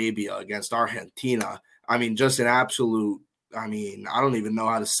 Saudi Arabia against Argentina. I mean, just an absolute, I don't even know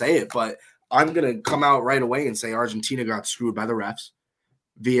how to say it, but I'm going to come out right away and say Argentina got screwed by the refs.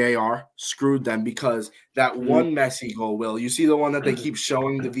 VAR screwed them because that one Messi goal, Will, you see the one that they keep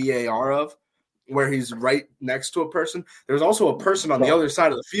showing the VAR of? Where he's right next to a person. There's also a person on the other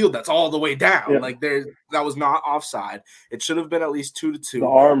side of the field that's all the way down. Yeah. That was not offside. It should have been at least 2-2. The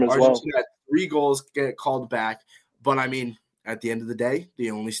arm as Argentina had 3 goals get called back. But I mean, at the end of the day,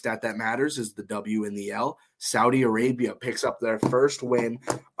 the only stat that matters is the W and the L. Saudi Arabia picks up their first win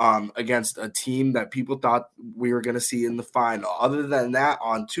against a team that people thought we were going to see in the final. Other than that,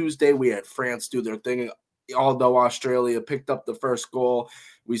 on Tuesday, we had France do their thing. Although Australia picked up the first goal,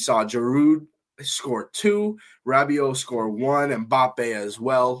 we saw Giroud score 2, Rabiot score 1, and Mbappe as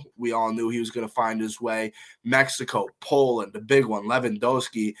well. We all knew he was going to find his way. Mexico, Poland, the big one.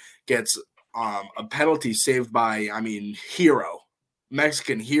 Lewandowski gets a penalty saved by,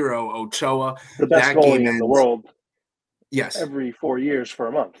 Mexican hero Ochoa. The best goalie in the world. Yes. Every 4 years for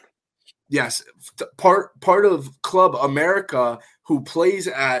a month. Yes. Part of Club America, who plays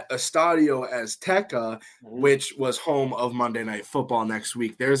at Estadio Azteca, which was home of Monday Night Football next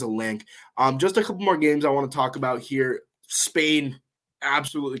week. There's a link. Just a couple more games I want to talk about here. Spain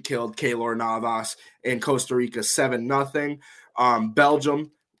absolutely killed Keylor Navas and Costa Rica 7-0.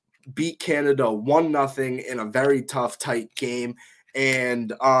 Belgium beat Canada 1-0 in a very tough, tight game.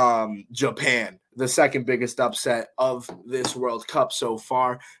 And Japan, the second biggest upset of this World Cup so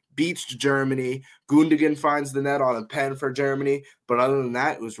far, beats Germany. Gundogan finds the net on a pen for Germany. But other than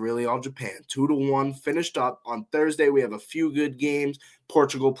that, it was really all Japan. 2-1 finished up. On Thursday, we have a few good games.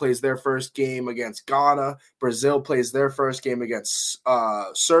 Portugal plays their first game against Ghana. Brazil plays their first game against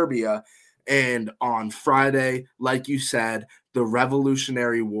Serbia. And on Friday, like you said, the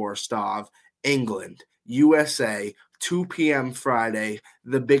Revolutionary War, Stav, England, USA, 2 p.m. Friday,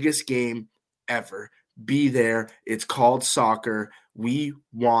 the biggest game ever. Be there. It's called soccer. We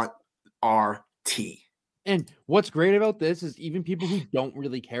want our tea. And what's great about this is even people who don't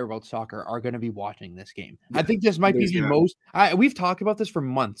really care about soccer are going to be watching this game. I think this might be the most. We've talked about this for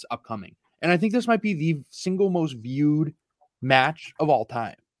months upcoming, and I think this might be the single most viewed match of all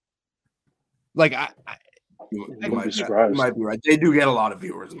time. Like you might be surprised. You might be right. They do get a lot of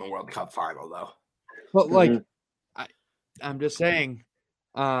viewers in the World Cup final, though. But like, I'm just saying,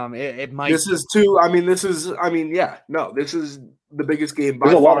 it might. This is too. I mean, this is. I mean, yeah. No, this is the biggest game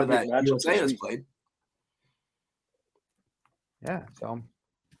by far that USA has played. Yeah, so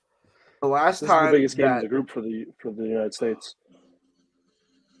the last this time is the biggest game in the group for the United States.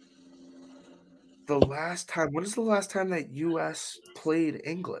 The last time, when is the last time that US played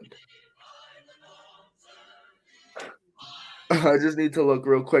England? I just need to look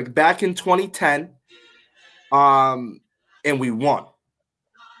real quick. Back in 2010, and we won.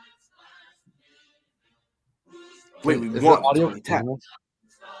 Wait, we won in 2010.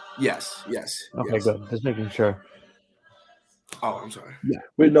 Yes. Okay, good. Just making sure. Oh, I'm sorry. Yeah.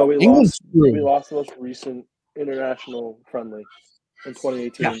 We lost the most recent international friendly in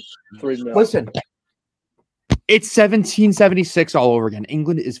 2018. 3-0. Listen, it's 1776 all over again.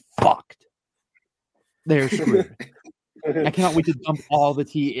 England is fucked. They're screwed. I cannot wait to dump all the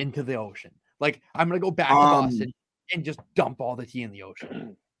tea into the ocean. Like, I'm going to go back to Boston and just dump all the tea in the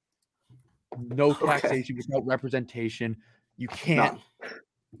ocean. No taxation without representation. You can't.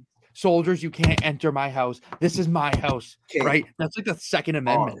 Soldiers, you can't enter my house. This is my house, right? That's like the Second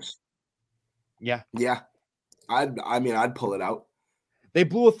Amendment. Yeah. I'd pull it out. They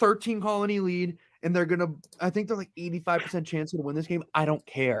blew a 13 colony lead, and I think they're like 85% chance to win this game. I don't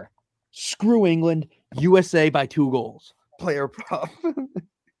care. Screw England. USA by 2 goals. Player prop.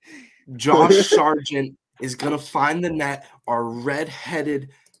 Josh Sargent is going to find the net. Our red-headed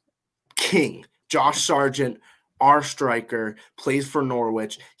king, Josh Sargent, our striker, plays for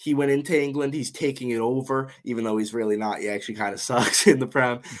Norwich. He went into England. He's taking it over, even though he's really not. He actually kind of sucks in the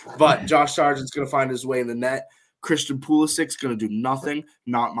Prem. But Josh Sargent's going to find his way in the net. Christian Pulisic's going to do nothing.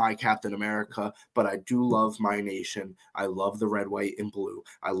 Not my Captain America, but I do love my nation. I love the red, white, and blue.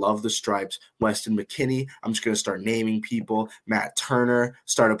 I love the stripes. Weston McKennie. I'm just going to start naming people. Matt Turner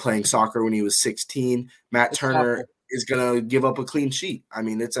started playing soccer when he was 16. Matt Turner is going to give up a clean sheet. I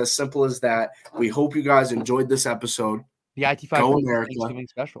mean, it's as simple as that. We hope you guys enjoyed this episode. The IT5 Go America.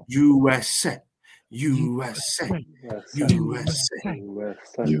 Special. USA. USA. Yeah.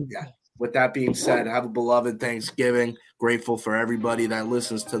 With that being said, have a beloved Thanksgiving. Grateful for everybody that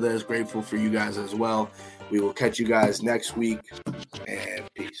listens to this. Grateful for you guys as well. We will catch you guys next week, and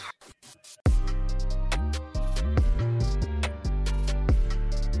peace.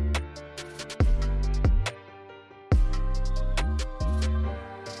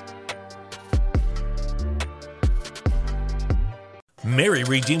 Mary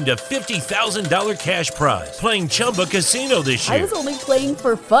redeemed a $50,000 cash prize playing Chumba Casino this year. I was only playing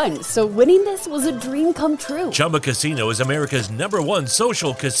for fun, so winning this was a dream come true. Chumba Casino is America's #1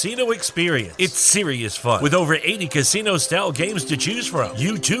 social casino experience. It's serious fun. With over 80 casino-style games to choose from,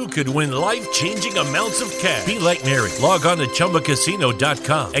 you too could win life-changing amounts of cash. Be like Mary. Log on to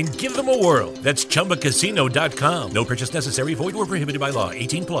ChumbaCasino.com and give them a whirl. That's ChumbaCasino.com. No purchase necessary. Void or prohibited by law.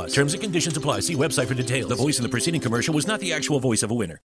 18+. Terms and conditions apply. See website for details. The voice in the preceding commercial was not the actual voice of a winner.